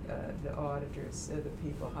 and the auditors, the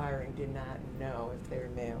people hiring, did not know if they were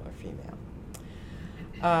male or female.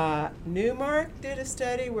 Newmark did a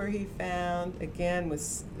study where he found, again,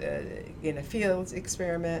 in a field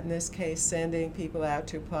experiment, in this case, sending people out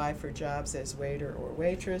to apply for jobs as waiter or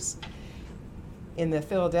waitress. In the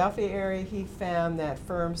Philadelphia area, he found that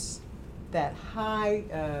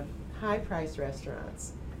high-priced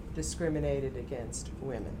restaurants discriminated against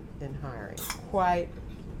women in hiring quite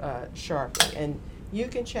sharply. And you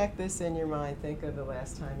can check this in your mind. Think of the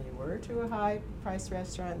last time you were to a high-priced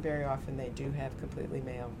restaurant. Very often they do have completely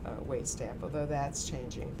male wait staff, although that's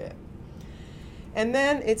changing a bit. And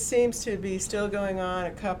then it seems to be still going on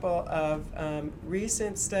a couple of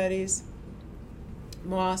recent studies.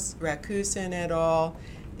 Moss, Rakusin et al.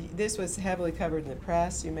 this was heavily covered in the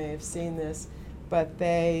press, you may have seen this, but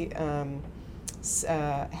they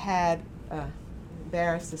had,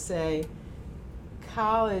 embarrassed to say,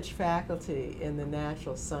 college faculty in the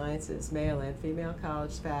natural sciences, male and female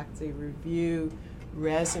college faculty, review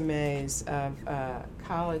resumes of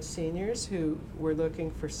college seniors who were looking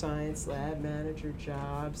for science lab manager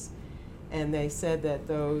jobs, and they said that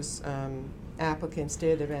those applicants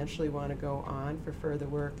did eventually want to go on for further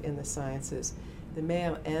work in the sciences. The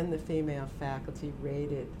male and the female faculty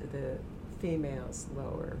rated the females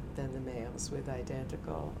lower than the males with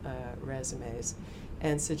identical resumes,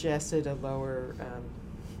 and suggested a lower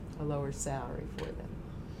salary for them.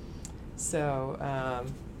 So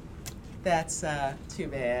that's too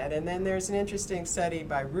bad. And then there's an interesting study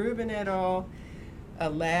by Rubin et al., a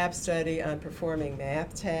lab study on performing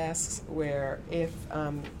math tasks, where if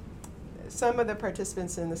some of the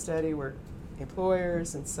participants in the study were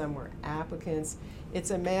employers and some were applicants, it's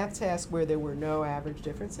a math task where there were no average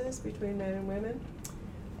differences between men and women.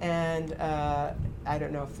 And I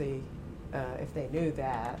don't know if they knew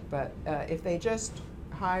that, but if they just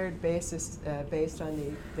hired based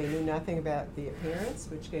on they knew nothing about the appearance,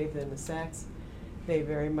 which gave them the sex, they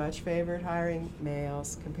very much favored hiring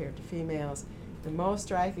males compared to females. The most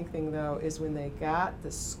striking thing, though, is when they got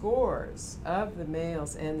the scores of the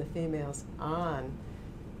males and the females on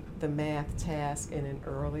the math task in an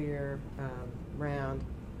earlier round,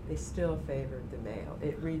 they still favored the male.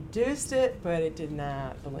 It reduced it, but it did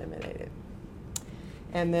not eliminate it.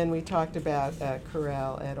 And then we talked about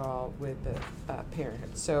Carell et al. With the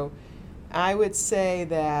parenthood. So I would say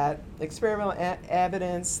that experimental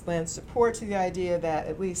evidence lends support to the idea that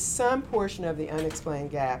at least some portion of the unexplained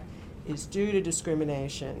gap is due to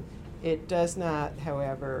discrimination. It does not,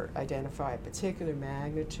 however, identify a particular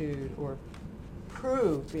magnitude or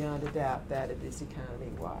prove beyond a doubt that it is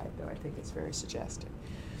economy-wide, though I think it's very suggestive.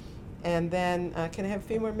 And then, can I have a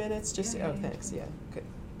few more minutes? Thanks, yeah, good.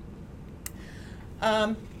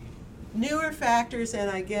 Newer factors,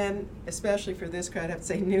 and again, especially for this crowd, I have to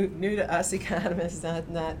say new to us economists,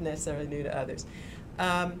 not necessarily new to others,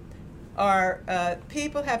 are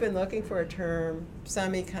people have been looking for a term,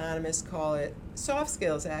 some economists call it soft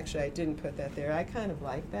skills. Actually, I didn't put that there. I kind of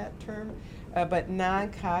like that term. But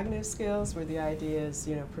non-cognitive skills, where the idea is,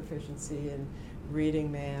 proficiency in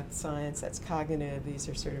reading, math, science, that's cognitive. These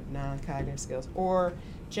are sort of non-cognitive skills. Or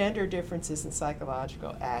gender differences in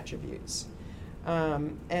psychological attributes.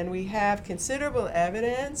 And we have considerable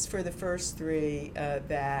evidence for the first three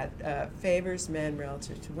that favors men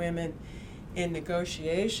relative to women. In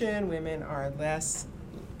negotiation, women are less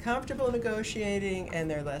comfortable negotiating and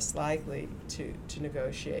they're less likely to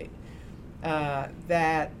negotiate.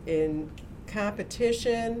 That in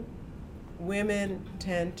competition, women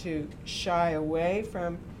tend to shy away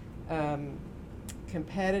from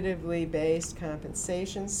competitively based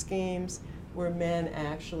compensation schemes where men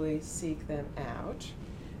actually seek them out.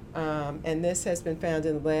 And this has been found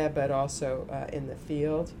in the lab, but also in the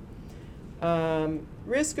field.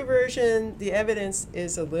 Risk aversion, the evidence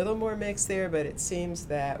is a little more mixed there, but it seems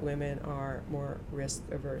that women are more risk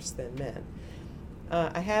averse than men.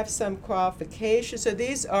 I have some qualifications. So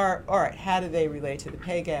these are, all right, how do they relate to the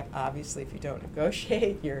pay gap? Obviously, if you don't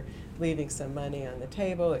negotiate, you're leaving some money on the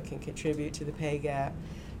table. It can contribute to the pay gap.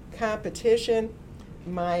 Competition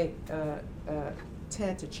might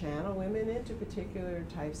tend to channel women into particular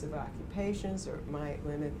types of occupations, or it might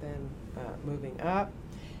limit them moving up.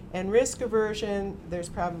 And risk aversion, there's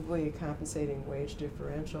probably a compensating wage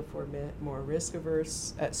differential for more riskier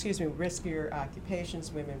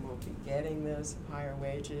occupations. Women won't be getting those higher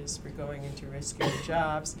wages for going into riskier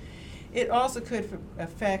jobs. It also could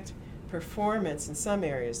affect performance in some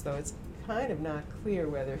areas, though it's kind of not clear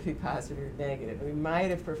whether it be positive or negative. We might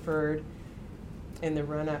have preferred, in the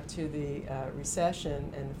run-up to the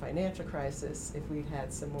recession and the financial crisis, if we'd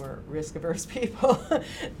had some more risk-averse people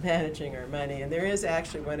managing our money. And there is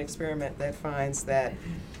actually one experiment that finds that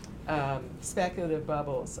speculative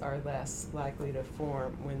bubbles are less likely to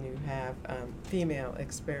form when you have female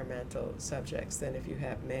experimental subjects than if you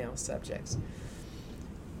have male subjects.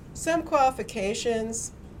 Some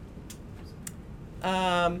qualifications.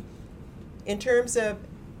 In terms of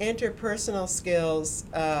interpersonal skills,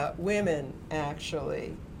 women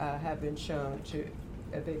actually have been shown to,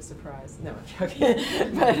 a big surprise, no, I'm joking,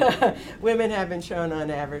 but women have been shown on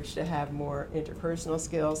average to have more interpersonal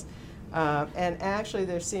skills. And actually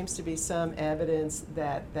there seems to be some evidence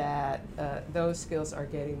that those skills are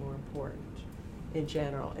getting more important in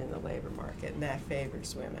general in the labor market, and that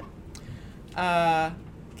favors women.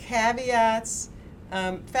 Caveats.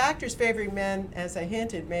 Factors favoring men, as I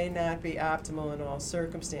hinted, may not be optimal in all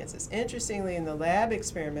circumstances. Interestingly, in the lab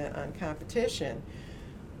experiment on competition,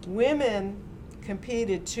 women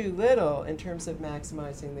competed too little in terms of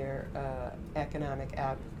maximizing their economic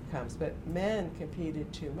outcomes, but men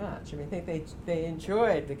competed too much. I mean, I think they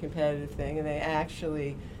enjoyed the competitive thing, and they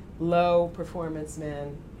actually, low performance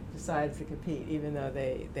men decided to compete, even though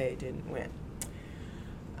they didn't win.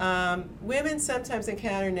 Women sometimes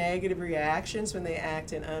encounter negative reactions when they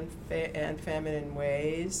act in unfeminine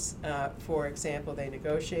ways. For example, they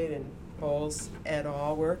negotiate in Bowles et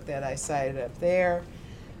al. Work that I cited up there.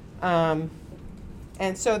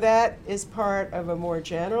 And so that is part of a more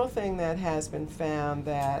general thing that has been found,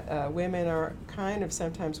 that women are kind of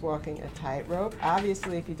sometimes walking a tightrope.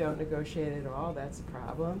 Obviously, if you don't negotiate at all, that's a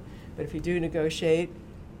problem. But if you do negotiate,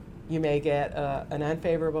 you may get an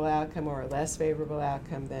unfavorable outcome or a less favorable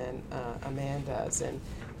outcome than a man does. And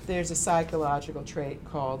there's a psychological trait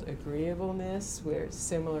called agreeableness, where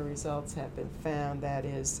similar results have been found. That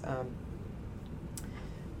is,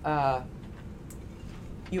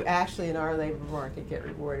 you actually in our labor market get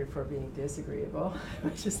rewarded for being disagreeable,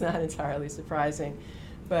 which is not entirely surprising.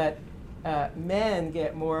 But men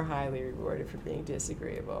get more highly rewarded for being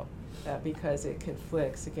disagreeable. Because it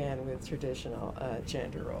conflicts, again, with traditional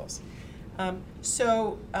gender roles. I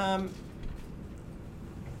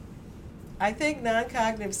think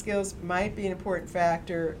non-cognitive skills might be an important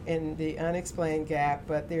factor in the unexplained gap,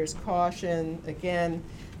 but there's caution. Again,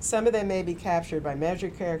 some of them may be captured by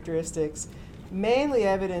measured characteristics. Mainly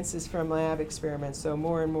evidence is from lab experiments, so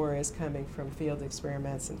more and more is coming from field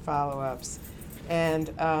experiments and follow-ups. And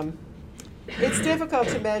it's difficult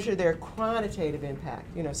to measure their quantitative impact,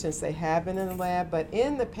 since they have been in the lab. But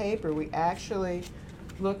in the paper, we actually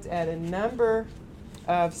looked at a number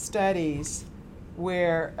of studies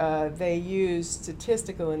where they used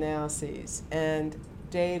statistical analyses and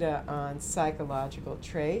data on psychological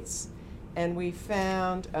traits. And we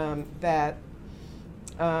found that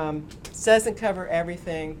doesn't cover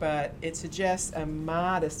everything, but it suggests a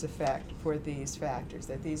modest effect for these factors,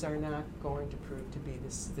 that these are not going to prove to be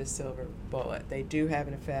the silver bullet. They do have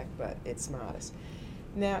an effect, but it's modest.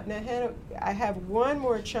 Now, Hannah, I have one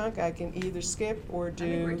more chunk I can either skip or do. I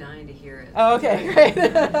think we're dying to hear it. Oh, okay, great.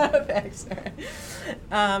 Thanks.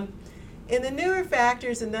 All right. In the newer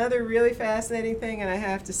factors, another really fascinating thing, and I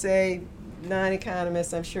have to say,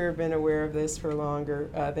 non-economists, I'm sure, have been aware of this for longer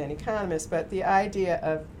than economists, but the idea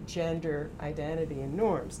of gender identity and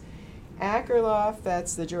norms. Akerlof,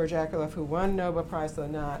 that's the George Akerlof who won Nobel Prize, though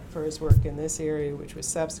not for his work in this area, which was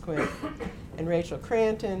subsequent, and Rachel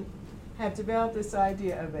Cranton, have developed this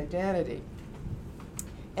idea of identity.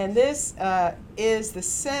 And this is the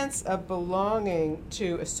sense of belonging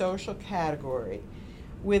to a social category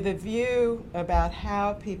with a view about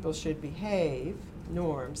how people should behave,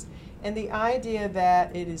 norms, and the idea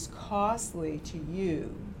that it is costly to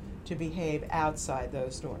you to behave outside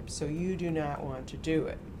those norms, so you do not want to do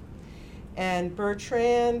it. And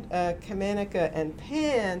Bertrand, Kamenika, and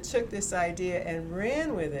Pan took this idea and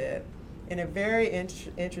ran with it in a very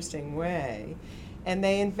interesting way, and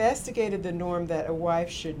they investigated the norm that a wife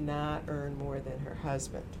should not earn more than her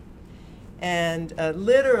husband. And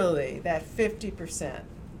literally that 50%,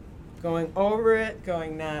 going over it,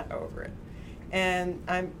 going not over it. And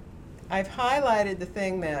I've highlighted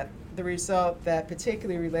the result that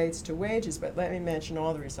particularly relates to wages, but let me mention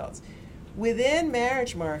all the results. Within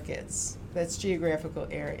marriage markets, that's geographical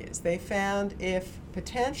areas, they found if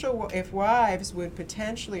wives would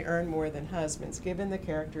potentially earn more than husbands, given the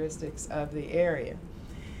characteristics of the area,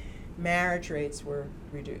 marriage rates were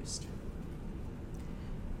reduced.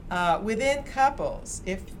 Within couples,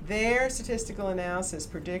 if their statistical analysis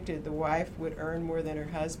predicted the wife would earn more than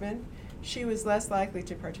her husband, she was less likely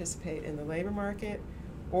to participate in the labor market,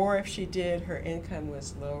 or if she did, her income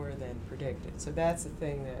was lower than predicted. So that's a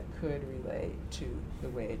thing that could relate to the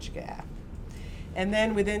wage gap. And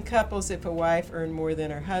then within couples, if a wife earned more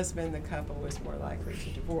than her husband, the couple was more likely to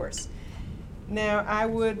divorce. Now, I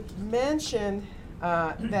would mention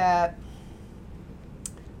that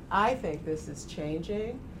I think this is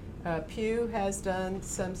changing. Pew has done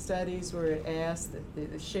some studies where it asked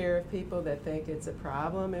the share of people that think it's a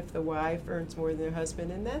problem if the wife earns more than their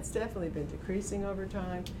husband, and that's definitely been decreasing over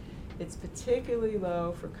time. It's particularly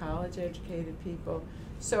low for college-educated people.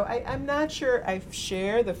 So I'm not sure I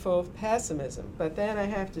share the full pessimism, but then I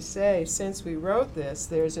have to say, since we wrote this,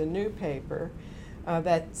 there's a new paper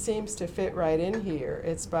that seems to fit right in here.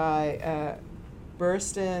 It's by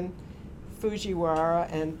Burston,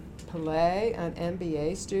 Fujiwara, and Pillay on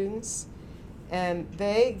MBA students, and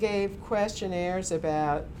they gave questionnaires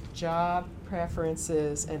about job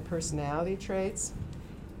preferences, and personality traits.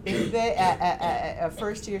 If they,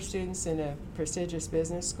 first-year students in a prestigious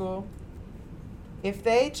business school, if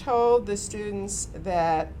they told the students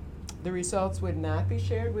that the results would not be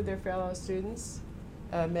shared with their fellow students,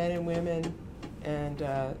 men and women,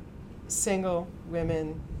 and single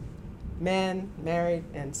women, men, married,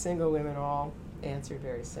 and single women all answered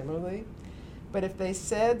very similarly. But if they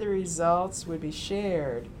said the results would be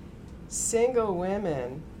shared, single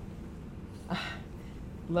women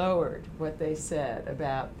lowered what they said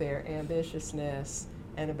about their ambitiousness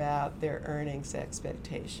and about their earnings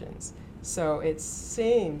expectations. So it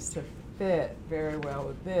seems to fit very well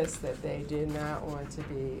with this, that they did not want to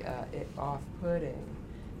be off-putting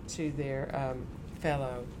to their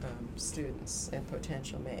fellow students and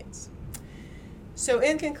potential mates. So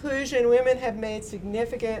in conclusion, women have made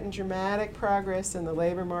significant and dramatic progress in the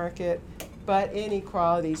labor market, but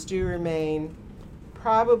inequalities do remain.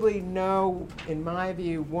 Probably no, in my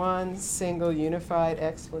view, one single unified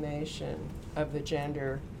explanation of the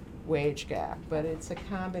gender wage gap, but it's a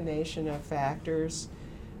combination of factors.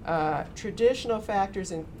 Traditional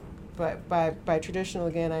factors, but by traditional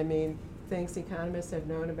again I mean things economists have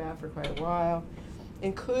known about for quite a while,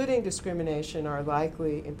 including discrimination, are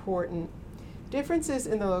likely important. Differences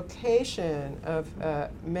in the location of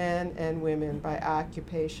men and women by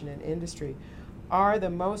occupation and industry are the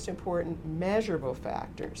most important measurable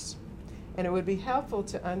factors, and it would be helpful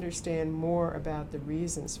to understand more about the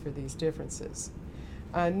reasons for these differences.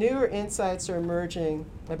 Newer insights are emerging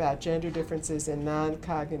about gender differences in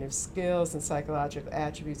non-cognitive skills and psychological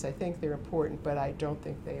attributes. I think they're important, but I don't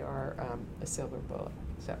think they are a silver bullet.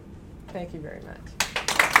 So, thank you very much.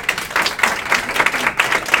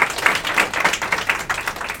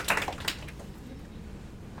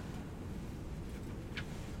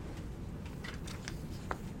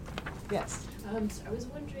 Yes. So I was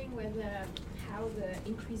wondering how the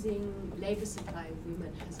increasing labor supply of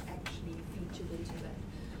women has actually featured into that.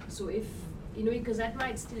 So if, because that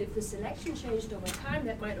might still, if the selection changed over time,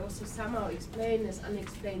 that might also somehow explain as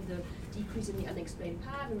unexplained the decrease in the unexplained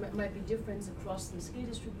part, and might be difference across the skill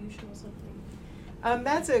distribution or something.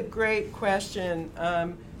 That's a great question.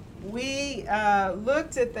 We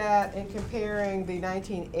looked at that in comparing the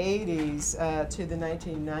 1980s to the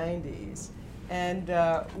 1990s. And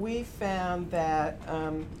we found that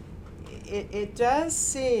it does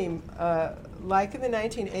seem like in the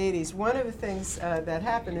 1980s, one of the things that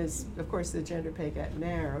happened is, of course, the gender pay gap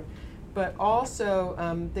narrowed, but also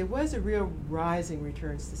there was a real rising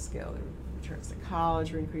returns to skill. The returns to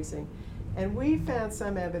college were increasing. And we found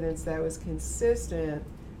some evidence that was consistent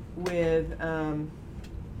with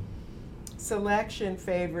selection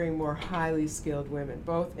favoring more highly skilled women,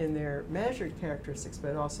 both in their measured characteristics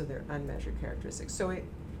but also their unmeasured characteristics. So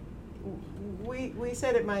we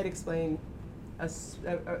said it might explain a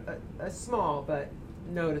small but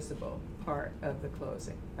noticeable part of the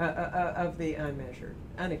closing, of the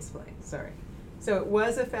unexplained, sorry. So it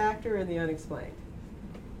was a factor in the unexplained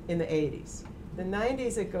in the 80s. The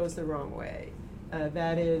 90s, it goes the wrong way.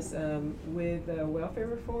 That is, with welfare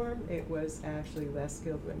reform, it was actually less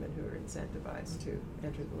skilled women who were incentivized to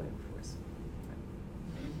enter the labor force.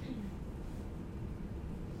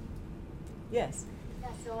 Yes? Yeah,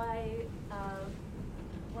 so I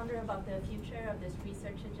wonder about the future of this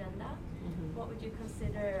research agenda. Mm-hmm. What would you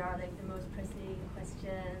consider are like the most pressing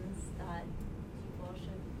questions that people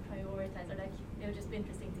should prioritize? Or like, it would just be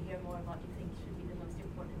interesting to hear more about what you think should be the most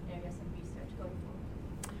important areas of research going forward.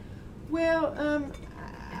 Well,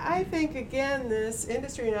 I think, again, this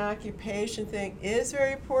industry and occupation thing is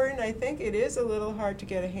very important. I think it is a little hard to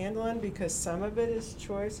get a handle on because some of it is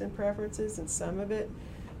choice and preferences and some of it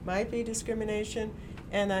might be discrimination.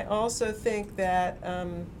 And I also think that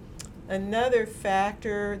another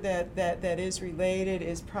factor that is related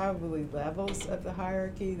is probably levels of the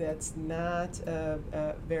hierarchy. That's not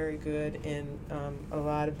very good in a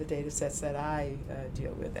lot of the data sets that I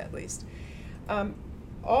deal with, at least.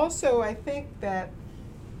 Also, I think that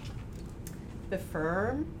the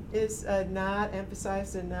firm is not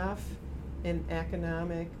emphasized enough in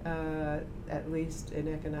economic, at least in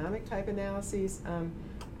economic type analyses.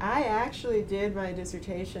 I actually did my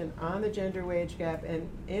dissertation on the gender wage gap, and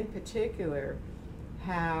in particular,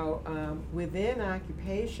 how within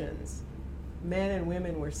occupations, men and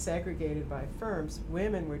women were segregated by firms.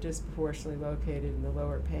 Women were disproportionately located in the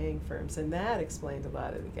lower paying firms, and that explained a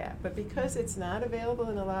lot of the gap. But because it's not available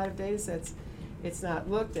in a lot of data sets, it's not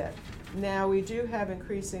looked at. Now we do have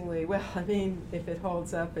increasingly, well, I mean, if it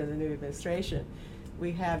holds up in the new administration,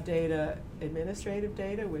 we have data, administrative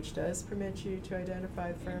data, which does permit you to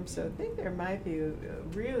identify firms. So I think there might be a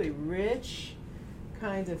really rich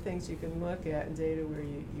kinds of things you can look at in data where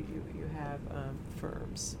you have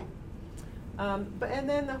firms. And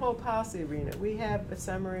then the whole policy arena. We have a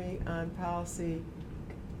summary on policy,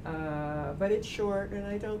 but it's short, and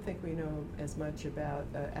I don't think we know as much about,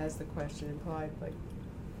 as the question implied, like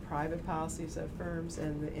private policies of firms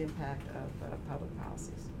and the impact of public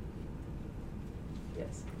policies.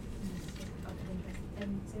 Yes?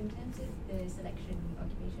 So in terms of the selection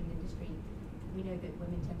occupation industry, we know that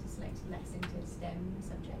women tend to select less into STEM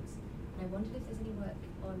subjects. And I wondered if there's any work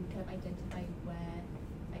on kind of identifying where,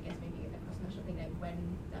 I guess maybe a cross-national thing, like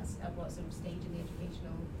when that's at what sort of stage in the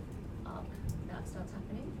educational arc that starts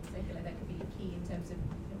happening. So I feel like that could be key in terms of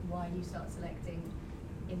why you start selecting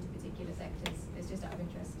into particular sectors. It's just out of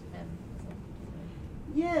interest.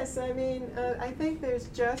 Yes, I mean, I think there's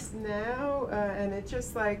just now, and it's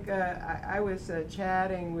just like I was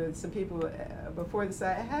chatting with some people before this.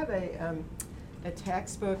 I have a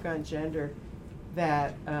textbook on gender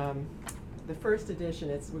that the first edition.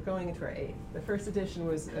 We're going into our 8th. The first edition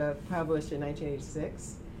was published in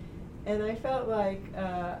 1986, and I felt like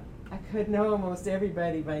I could know almost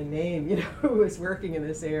everybody by name, you know, who was working in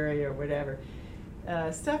this area or whatever.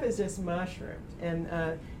 Stuff is just mushroomed, and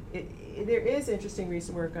there is interesting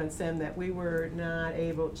recent work on STEM that we were not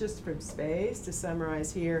able, just from space, to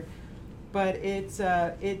summarize here, but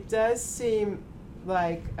it does seem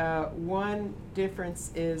like one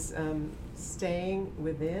difference is staying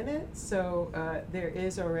within it. So there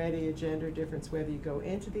is already a gender difference whether you go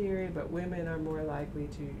into the area, but women are more likely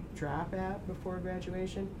to drop out before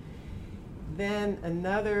graduation. Then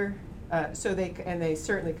another, so they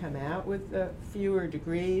certainly come out with fewer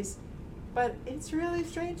degrees. But it's really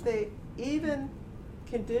strange. They even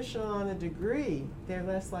conditional on a degree, they're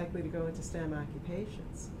less likely to go into STEM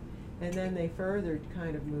occupations. And then they further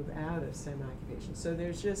kind of move out of STEM occupations. So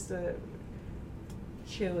there's just a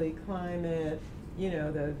chilly climate, you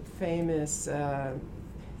know, the famous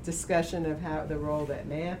discussion of how the role that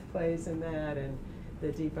math plays in that and the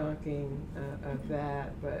debunking of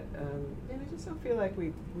that. But and I just don't feel like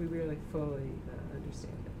we really fully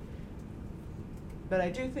understand it. But I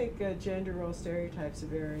do think gender role stereotypes are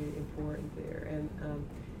very important there. And,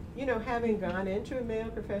 you know, having gone into a male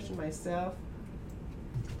profession myself,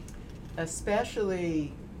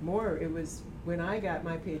 especially more, it was when I got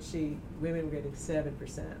my PhD, women were getting 7%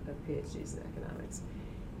 of PhDs in economics.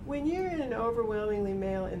 When you're in an overwhelmingly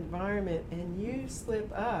male environment and you slip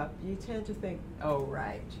up, you tend to think, oh,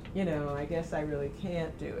 right, you know, I guess I really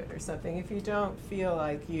can't do it or something, if you don't feel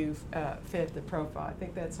like you've fit the profile. I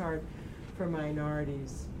think that's hard for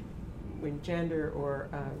minorities, when gender or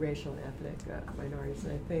racial and ethnic minorities,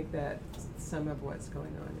 and I think that's some of what's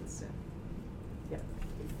going on in STEM. Yeah.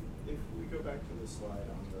 If we go back to the slide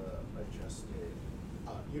on the adjusted,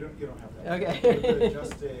 you don't have that. Okay. The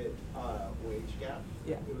adjusted wage gap.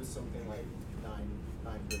 Yeah. It was something like 9%,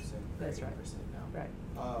 That's 8% right. now. Right.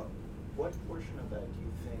 What portion of that do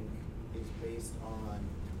you think is based on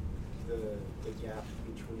the gap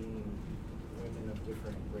between women of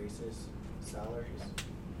different races, salaries,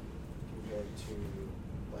 compared to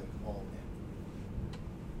like all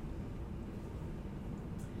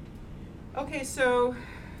men? Okay, so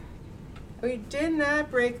we did not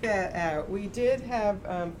break that out. We did have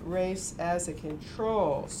race as a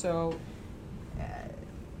control. So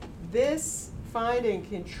this finding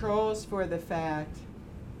controls for the fact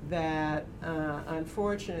that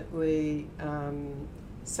unfortunately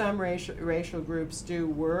some racial groups do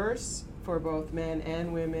worse for both men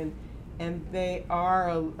and women, and they are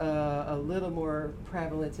a little more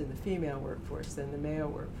prevalent in the female workforce than the male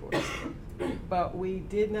workforce. But we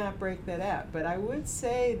did not break that out. But I would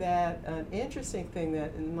say that an interesting thing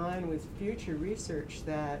that in line with future research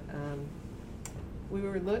that we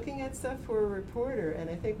were looking at stuff for a reporter, and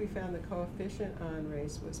I think we found the coefficient on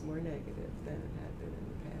race was more negative than it had been in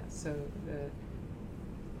the past. So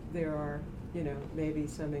there are, you know, maybe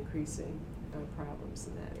some increasing problems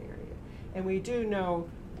in that area. And we do know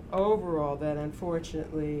overall that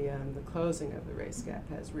unfortunately the closing of the race gap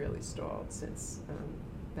has really stalled since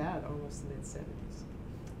about almost the mid-70s.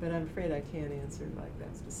 But I'm afraid I can't answer like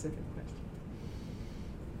that specific question.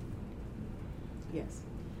 Yes?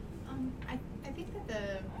 I think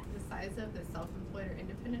that the size of the self-employed or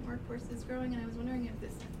independent workforce is growing, and I was wondering if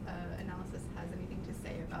this analysis has anything to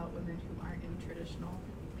say about women who aren't in traditional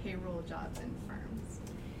payroll jobs in firms.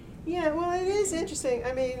 Yeah, well, it is interesting.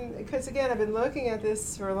 I mean, because again, I've been looking at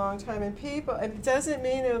this for a long time, and it doesn't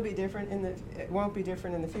mean it won't be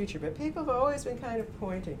different in the future, but people have always been kind of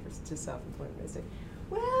pointing to self-employment. They say,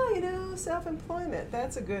 well, you know, self-employment,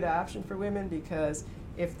 that's a good option for women because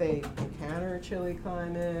if they encounter a chilly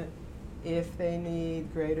climate, if they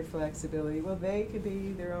need greater flexibility, well, they could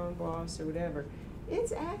be their own boss or whatever.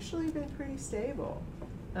 It's actually been pretty stable.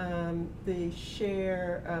 The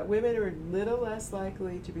share, women are a little less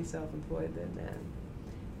likely to be self-employed than men.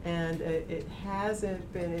 And it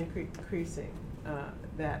hasn't been increasing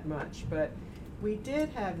that much. But we did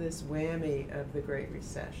have this whammy of the Great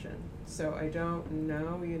Recession. So I don't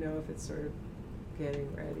know, if it's sort of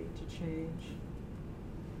getting ready to change.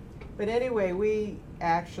 But anyway, we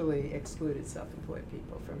actually excluded self-employed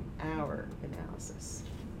people from our analysis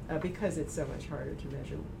because it's so much harder to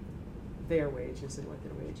measure their wages and what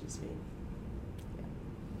their wages mean. Yeah.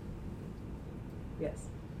 Yes?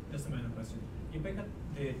 Just a minor question. You picked up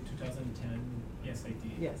the 2010 SAT.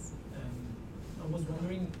 Yes. I was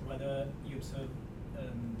wondering whether you observed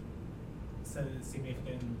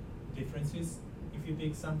significant differences if you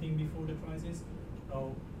pick something before the crisis,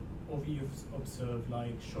 or you've observed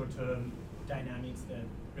like short-term dynamics that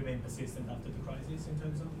remain persistent after the crisis in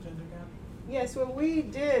terms of gender gap? Yes, well, we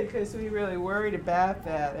did because we really worried about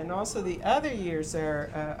that, and also the other years are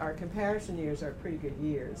our comparison years are pretty good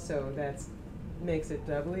years, so that makes it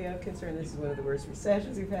doubly of concern. This is one of the worst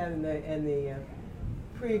recessions we've had, and the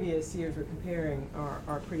previous years we're comparing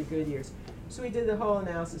are pretty good years. So we did the whole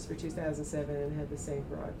analysis for 2007 and had the same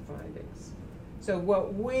broad findings. So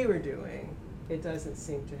what we were doing, it doesn't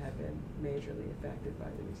seem to have been majorly affected by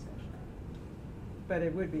the recession, but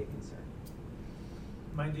it would be a concern.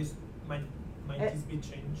 Might this be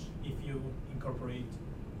changed if you incorporate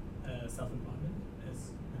self-employment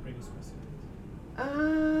as the previous question?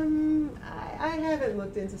 I haven't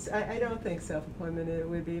looked into. I don't think self-employment it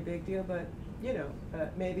would be a big deal, but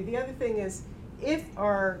maybe. The other thing is, if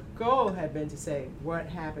our goal had been to say what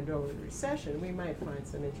happened over the recession, we might find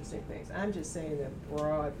some interesting things. I'm just saying that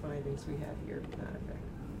broad findings we have here are not affected.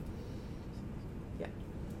 Yeah.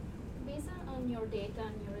 Based on your data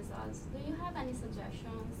and your results, do you have any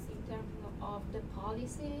suggestions in terms of the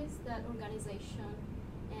policies that organization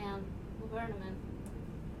and government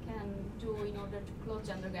can do in order to close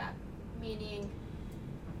gender gap? Meaning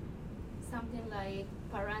something like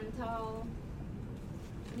parental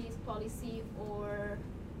leave policy or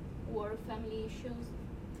family issues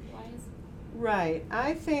wise? Right.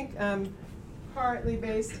 I think partly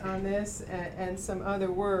based on this and some other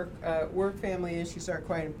work-family issues are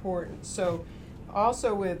quite important. So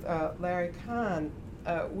also with Larry Kahn,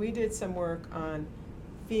 we did some work on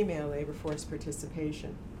female labor force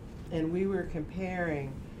participation, and we were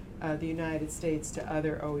comparing the United States to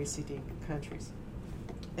other OECD countries.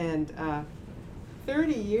 And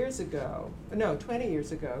 20 years ago,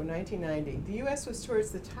 1990, the U.S. was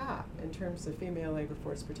towards the top in terms of female labor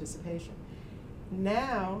force participation.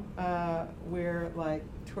 Now we're like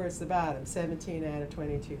towards the bottom, 17 out of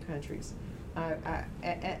 22 countries.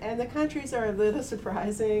 And the countries are a little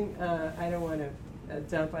surprising. I don't want to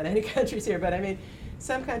dump on any countries here, but I mean,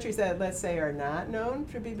 some countries that, let's say, are not known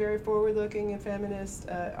to be very forward-looking and feminist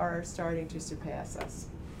are starting to surpass us.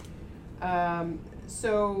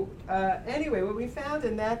 Anyway, what we found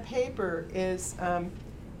in that paper is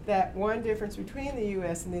that one difference between the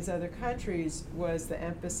U.S. and these other countries was the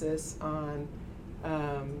emphasis on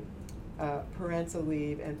parental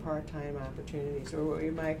leave and part-time opportunities, or what we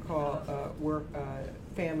might call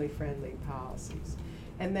family-friendly policies.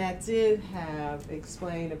 And that did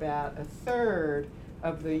explain about a third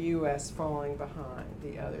of the U.S. falling behind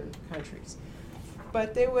the other countries.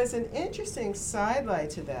 But there was an interesting sidelight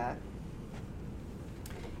to that,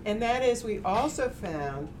 and that is we also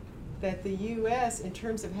found that the U.S., in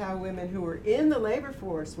terms of how women who were in the labor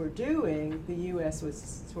force were doing, the U.S.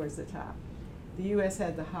 was towards the top. The U.S.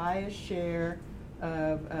 had the highest share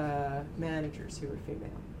of managers who were female.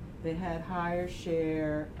 They had higher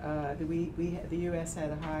share, the U.S. had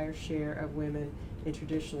a higher share of women in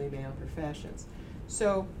traditionally male professions.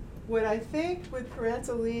 So what I think with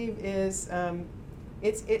parental leave is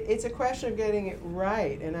it's a question of getting it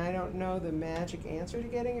right, and I don't know the magic answer to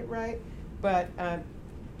getting it right, but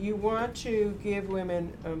you want to give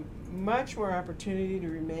women much more opportunity to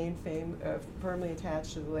remain firmly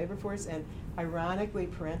attached to the labor force, and ironically,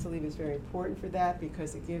 parental leave is very important for that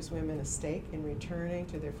because it gives women a stake in returning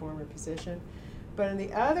to their former position. But on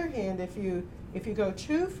the other hand, if you go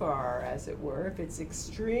too far, as it were, if it's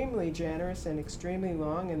extremely generous and extremely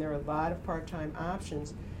long and there are a lot of part-time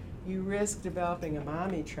options, you risk developing a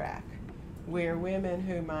mommy track where women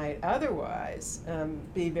who might otherwise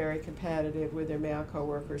be very competitive with their male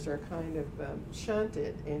coworkers are kind of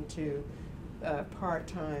shunted into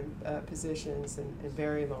part-time positions and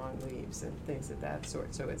very long leaves and things of that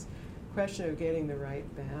sort. So it's a question of getting the right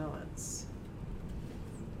balance.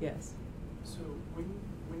 Yes? So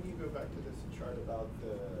when you go back to this chart about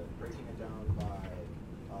the breaking it down by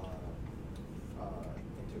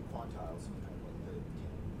into quantiles, kind of like the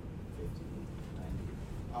 10, 50,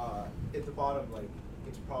 90. At the bottom, like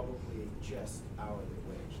it's probably just hourly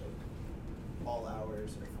wage. Like all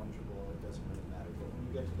hours are fungible. It doesn't really matter. But when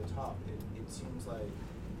you get to the top, it seems like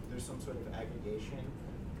there's some sort of aggregation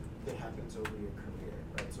that happens over your career,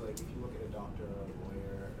 right? So like if you look at a doctor or a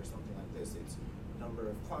lawyer or something like this, it's number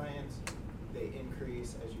of clients, they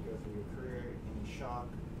increase as you go through your career. Any shock,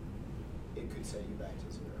 it could set you back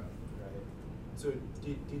to zero, right? So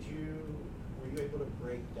were you able to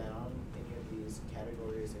break down any of these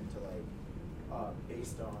categories into like,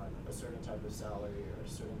 based on a certain type of salary or a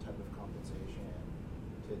certain type of compensation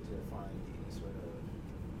to find any sort of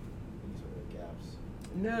gaps?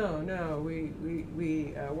 No, we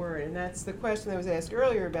weren't, and that's the question that was asked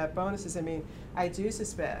earlier about bonuses. I mean, I do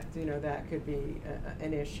suspect, that could be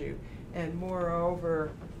an issue, and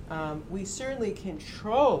moreover, we certainly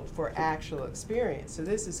controlled for actual experience. So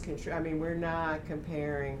this is we're not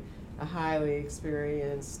comparing a highly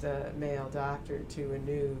experienced male doctor to a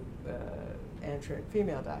new entrant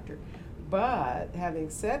female doctor. But having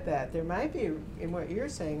said that, there might be, in what you're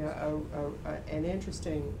saying, an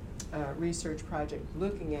interesting research project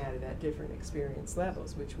looking at it at different experience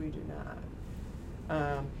levels, which we do not.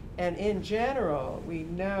 And in general, we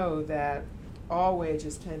know that all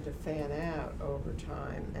wages tend to fan out over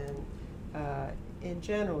time, and in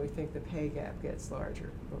general, we think the pay gap gets larger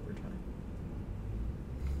over time.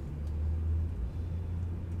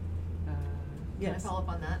 Can I follow up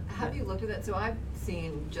on that? Have you looked at that? So I've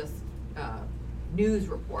seen just news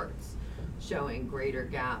reports showing greater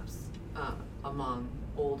gaps among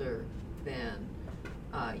older than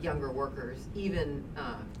younger workers, even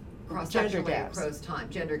cross-sectionally across time,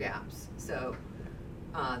 gender gaps. So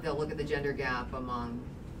they'll look at the gender gap among,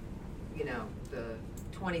 the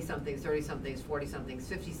 20-somethings, 30-somethings, 40-somethings,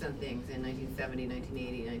 50-somethings in 1970,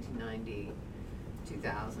 1980, 1990,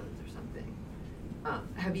 2000s or something.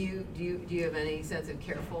 Do you have any sense of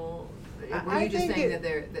careful? Were you just saying that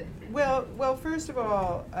they're? Well, first of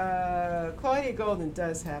all, Claudia Golden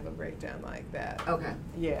does have a breakdown like that. Okay.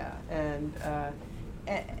 Yeah, and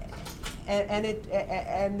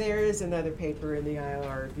there is another paper in the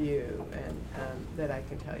ILR Review, and that I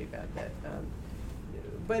can tell you about that.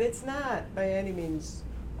 But it's not by any means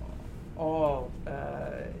all.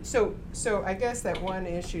 So I guess that one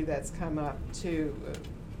issue that's come up too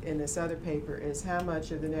in this other paper is how much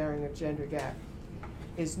of the narrowing of gender gap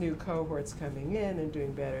is new cohorts coming in and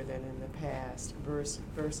doing better than in the past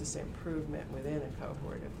versus improvement within a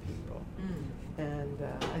cohort of people. And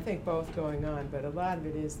I think both going on, but a lot of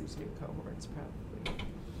it is these new cohorts probably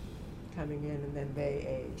coming in, and then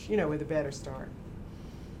they age, with a better start.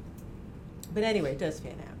 But anyway, it does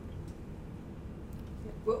fan out.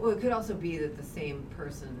 Well, it could also be that the same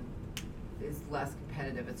person is less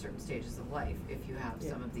competitive at certain stages of life if you have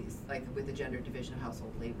some of these, like with the gender division of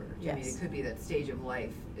household labor. Yes. I mean, it could be that stage of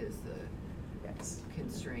life is the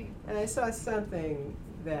constraint. And I saw something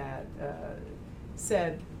that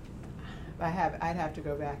said, I'd have to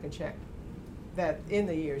go back and check, that in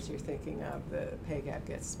the years you're thinking of, the pay gap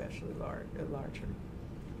gets especially larger,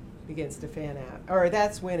 begins to fan out, or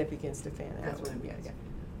that's when it begins to fan out. That's when it begins.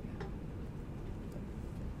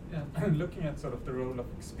 Yeah, looking at sort of the role of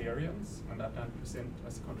experience and that 10%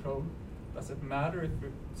 as a control, does it matter if we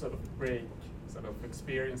sort of break sort of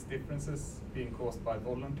experience differences being caused by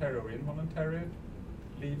voluntary or involuntary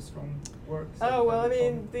leaves from work? Oh, well, I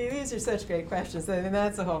mean, these are such great questions. I mean,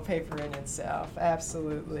 that's a whole paper in itself,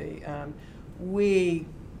 absolutely. We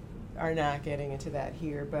are not getting into that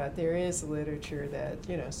here, but there is literature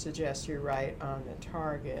that, suggests you're right on the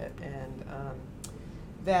target, and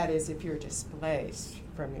that is if you're displaced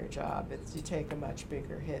from your job, you take a much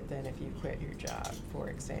bigger hit than if you quit your job, for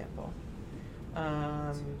example.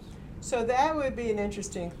 So that would be an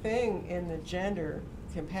interesting thing in the gender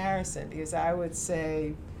comparison, because I would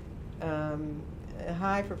say a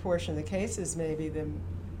high proportion of the cases, maybe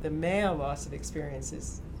the male loss of experience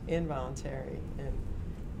is involuntary, and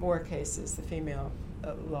more cases the female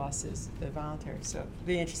loss is voluntary. So it'd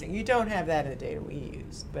be interesting. You don't have that in the data we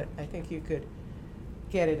used, but I think you could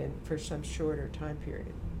get it in for some shorter time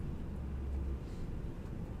period.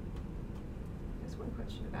 There's one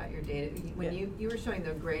question about your data. When you were showing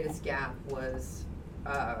the greatest gap was,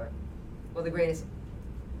 the greatest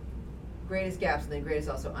gaps and the greatest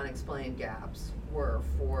also unexplained gaps were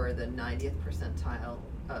for the 90th percentile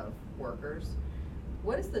of workers.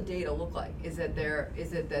 What does the data look like? Is it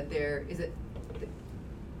that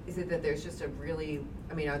there's just a really,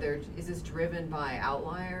 is this driven by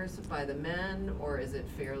outliers, by the men, or is it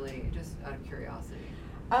fairly, just out of curiosity?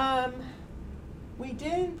 We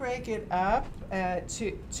didn't break it up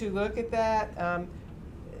to look at that.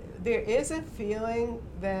 There is a feeling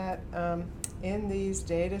that in these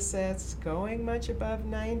data sets going much above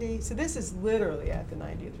 90, so this is literally at the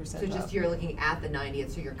 90th percentile. So just you're looking at the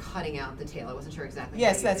 90th, so you're cutting out the tail. I wasn't sure exactly.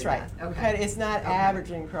 Yes, how you that's did right. that. Okay. It's not Okay.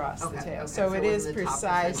 averaging across Okay, the tail. okay. So it is wasn't the top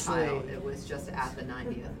precisely. percentile, it was just at the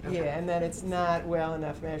 90th. Okay. Yeah, and then it's not well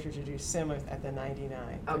enough measured to do similar at the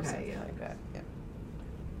 99 or Okay, something yeah. like that. Yeah.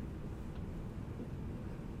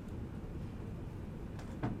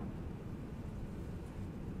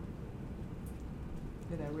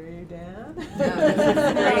 Did I wear you down? No, this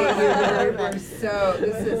is great. This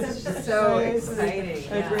is so This is exciting.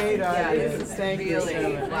 a Yeah. great Yeah, audience. this is Thank you really, so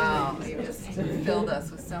much. wow, you just filled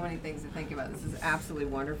us with so many things to think about. This is absolutely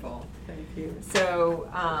wonderful. Thank you. So,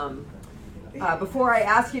 before I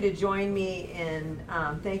ask you to join me in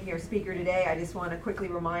thanking our speaker today, I just want to quickly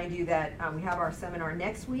remind you that we have our seminar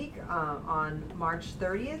next week on March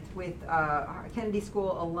 30th with Kennedy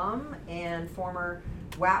School alum and former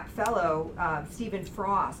WAP fellow Stephen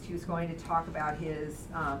Frost, who's going to talk about his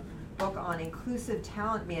book on inclusive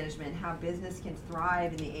talent management, how business can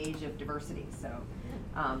thrive in the age of diversity. So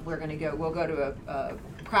we'll go to a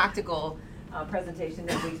practical presentation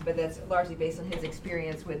next week, but that's largely based on his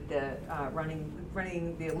experience with the running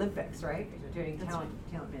the Olympics, right? Doing talent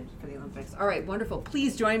management for the Olympics. All right, wonderful.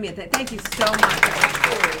 Please join me. Thank you so much.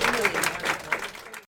 That was really, really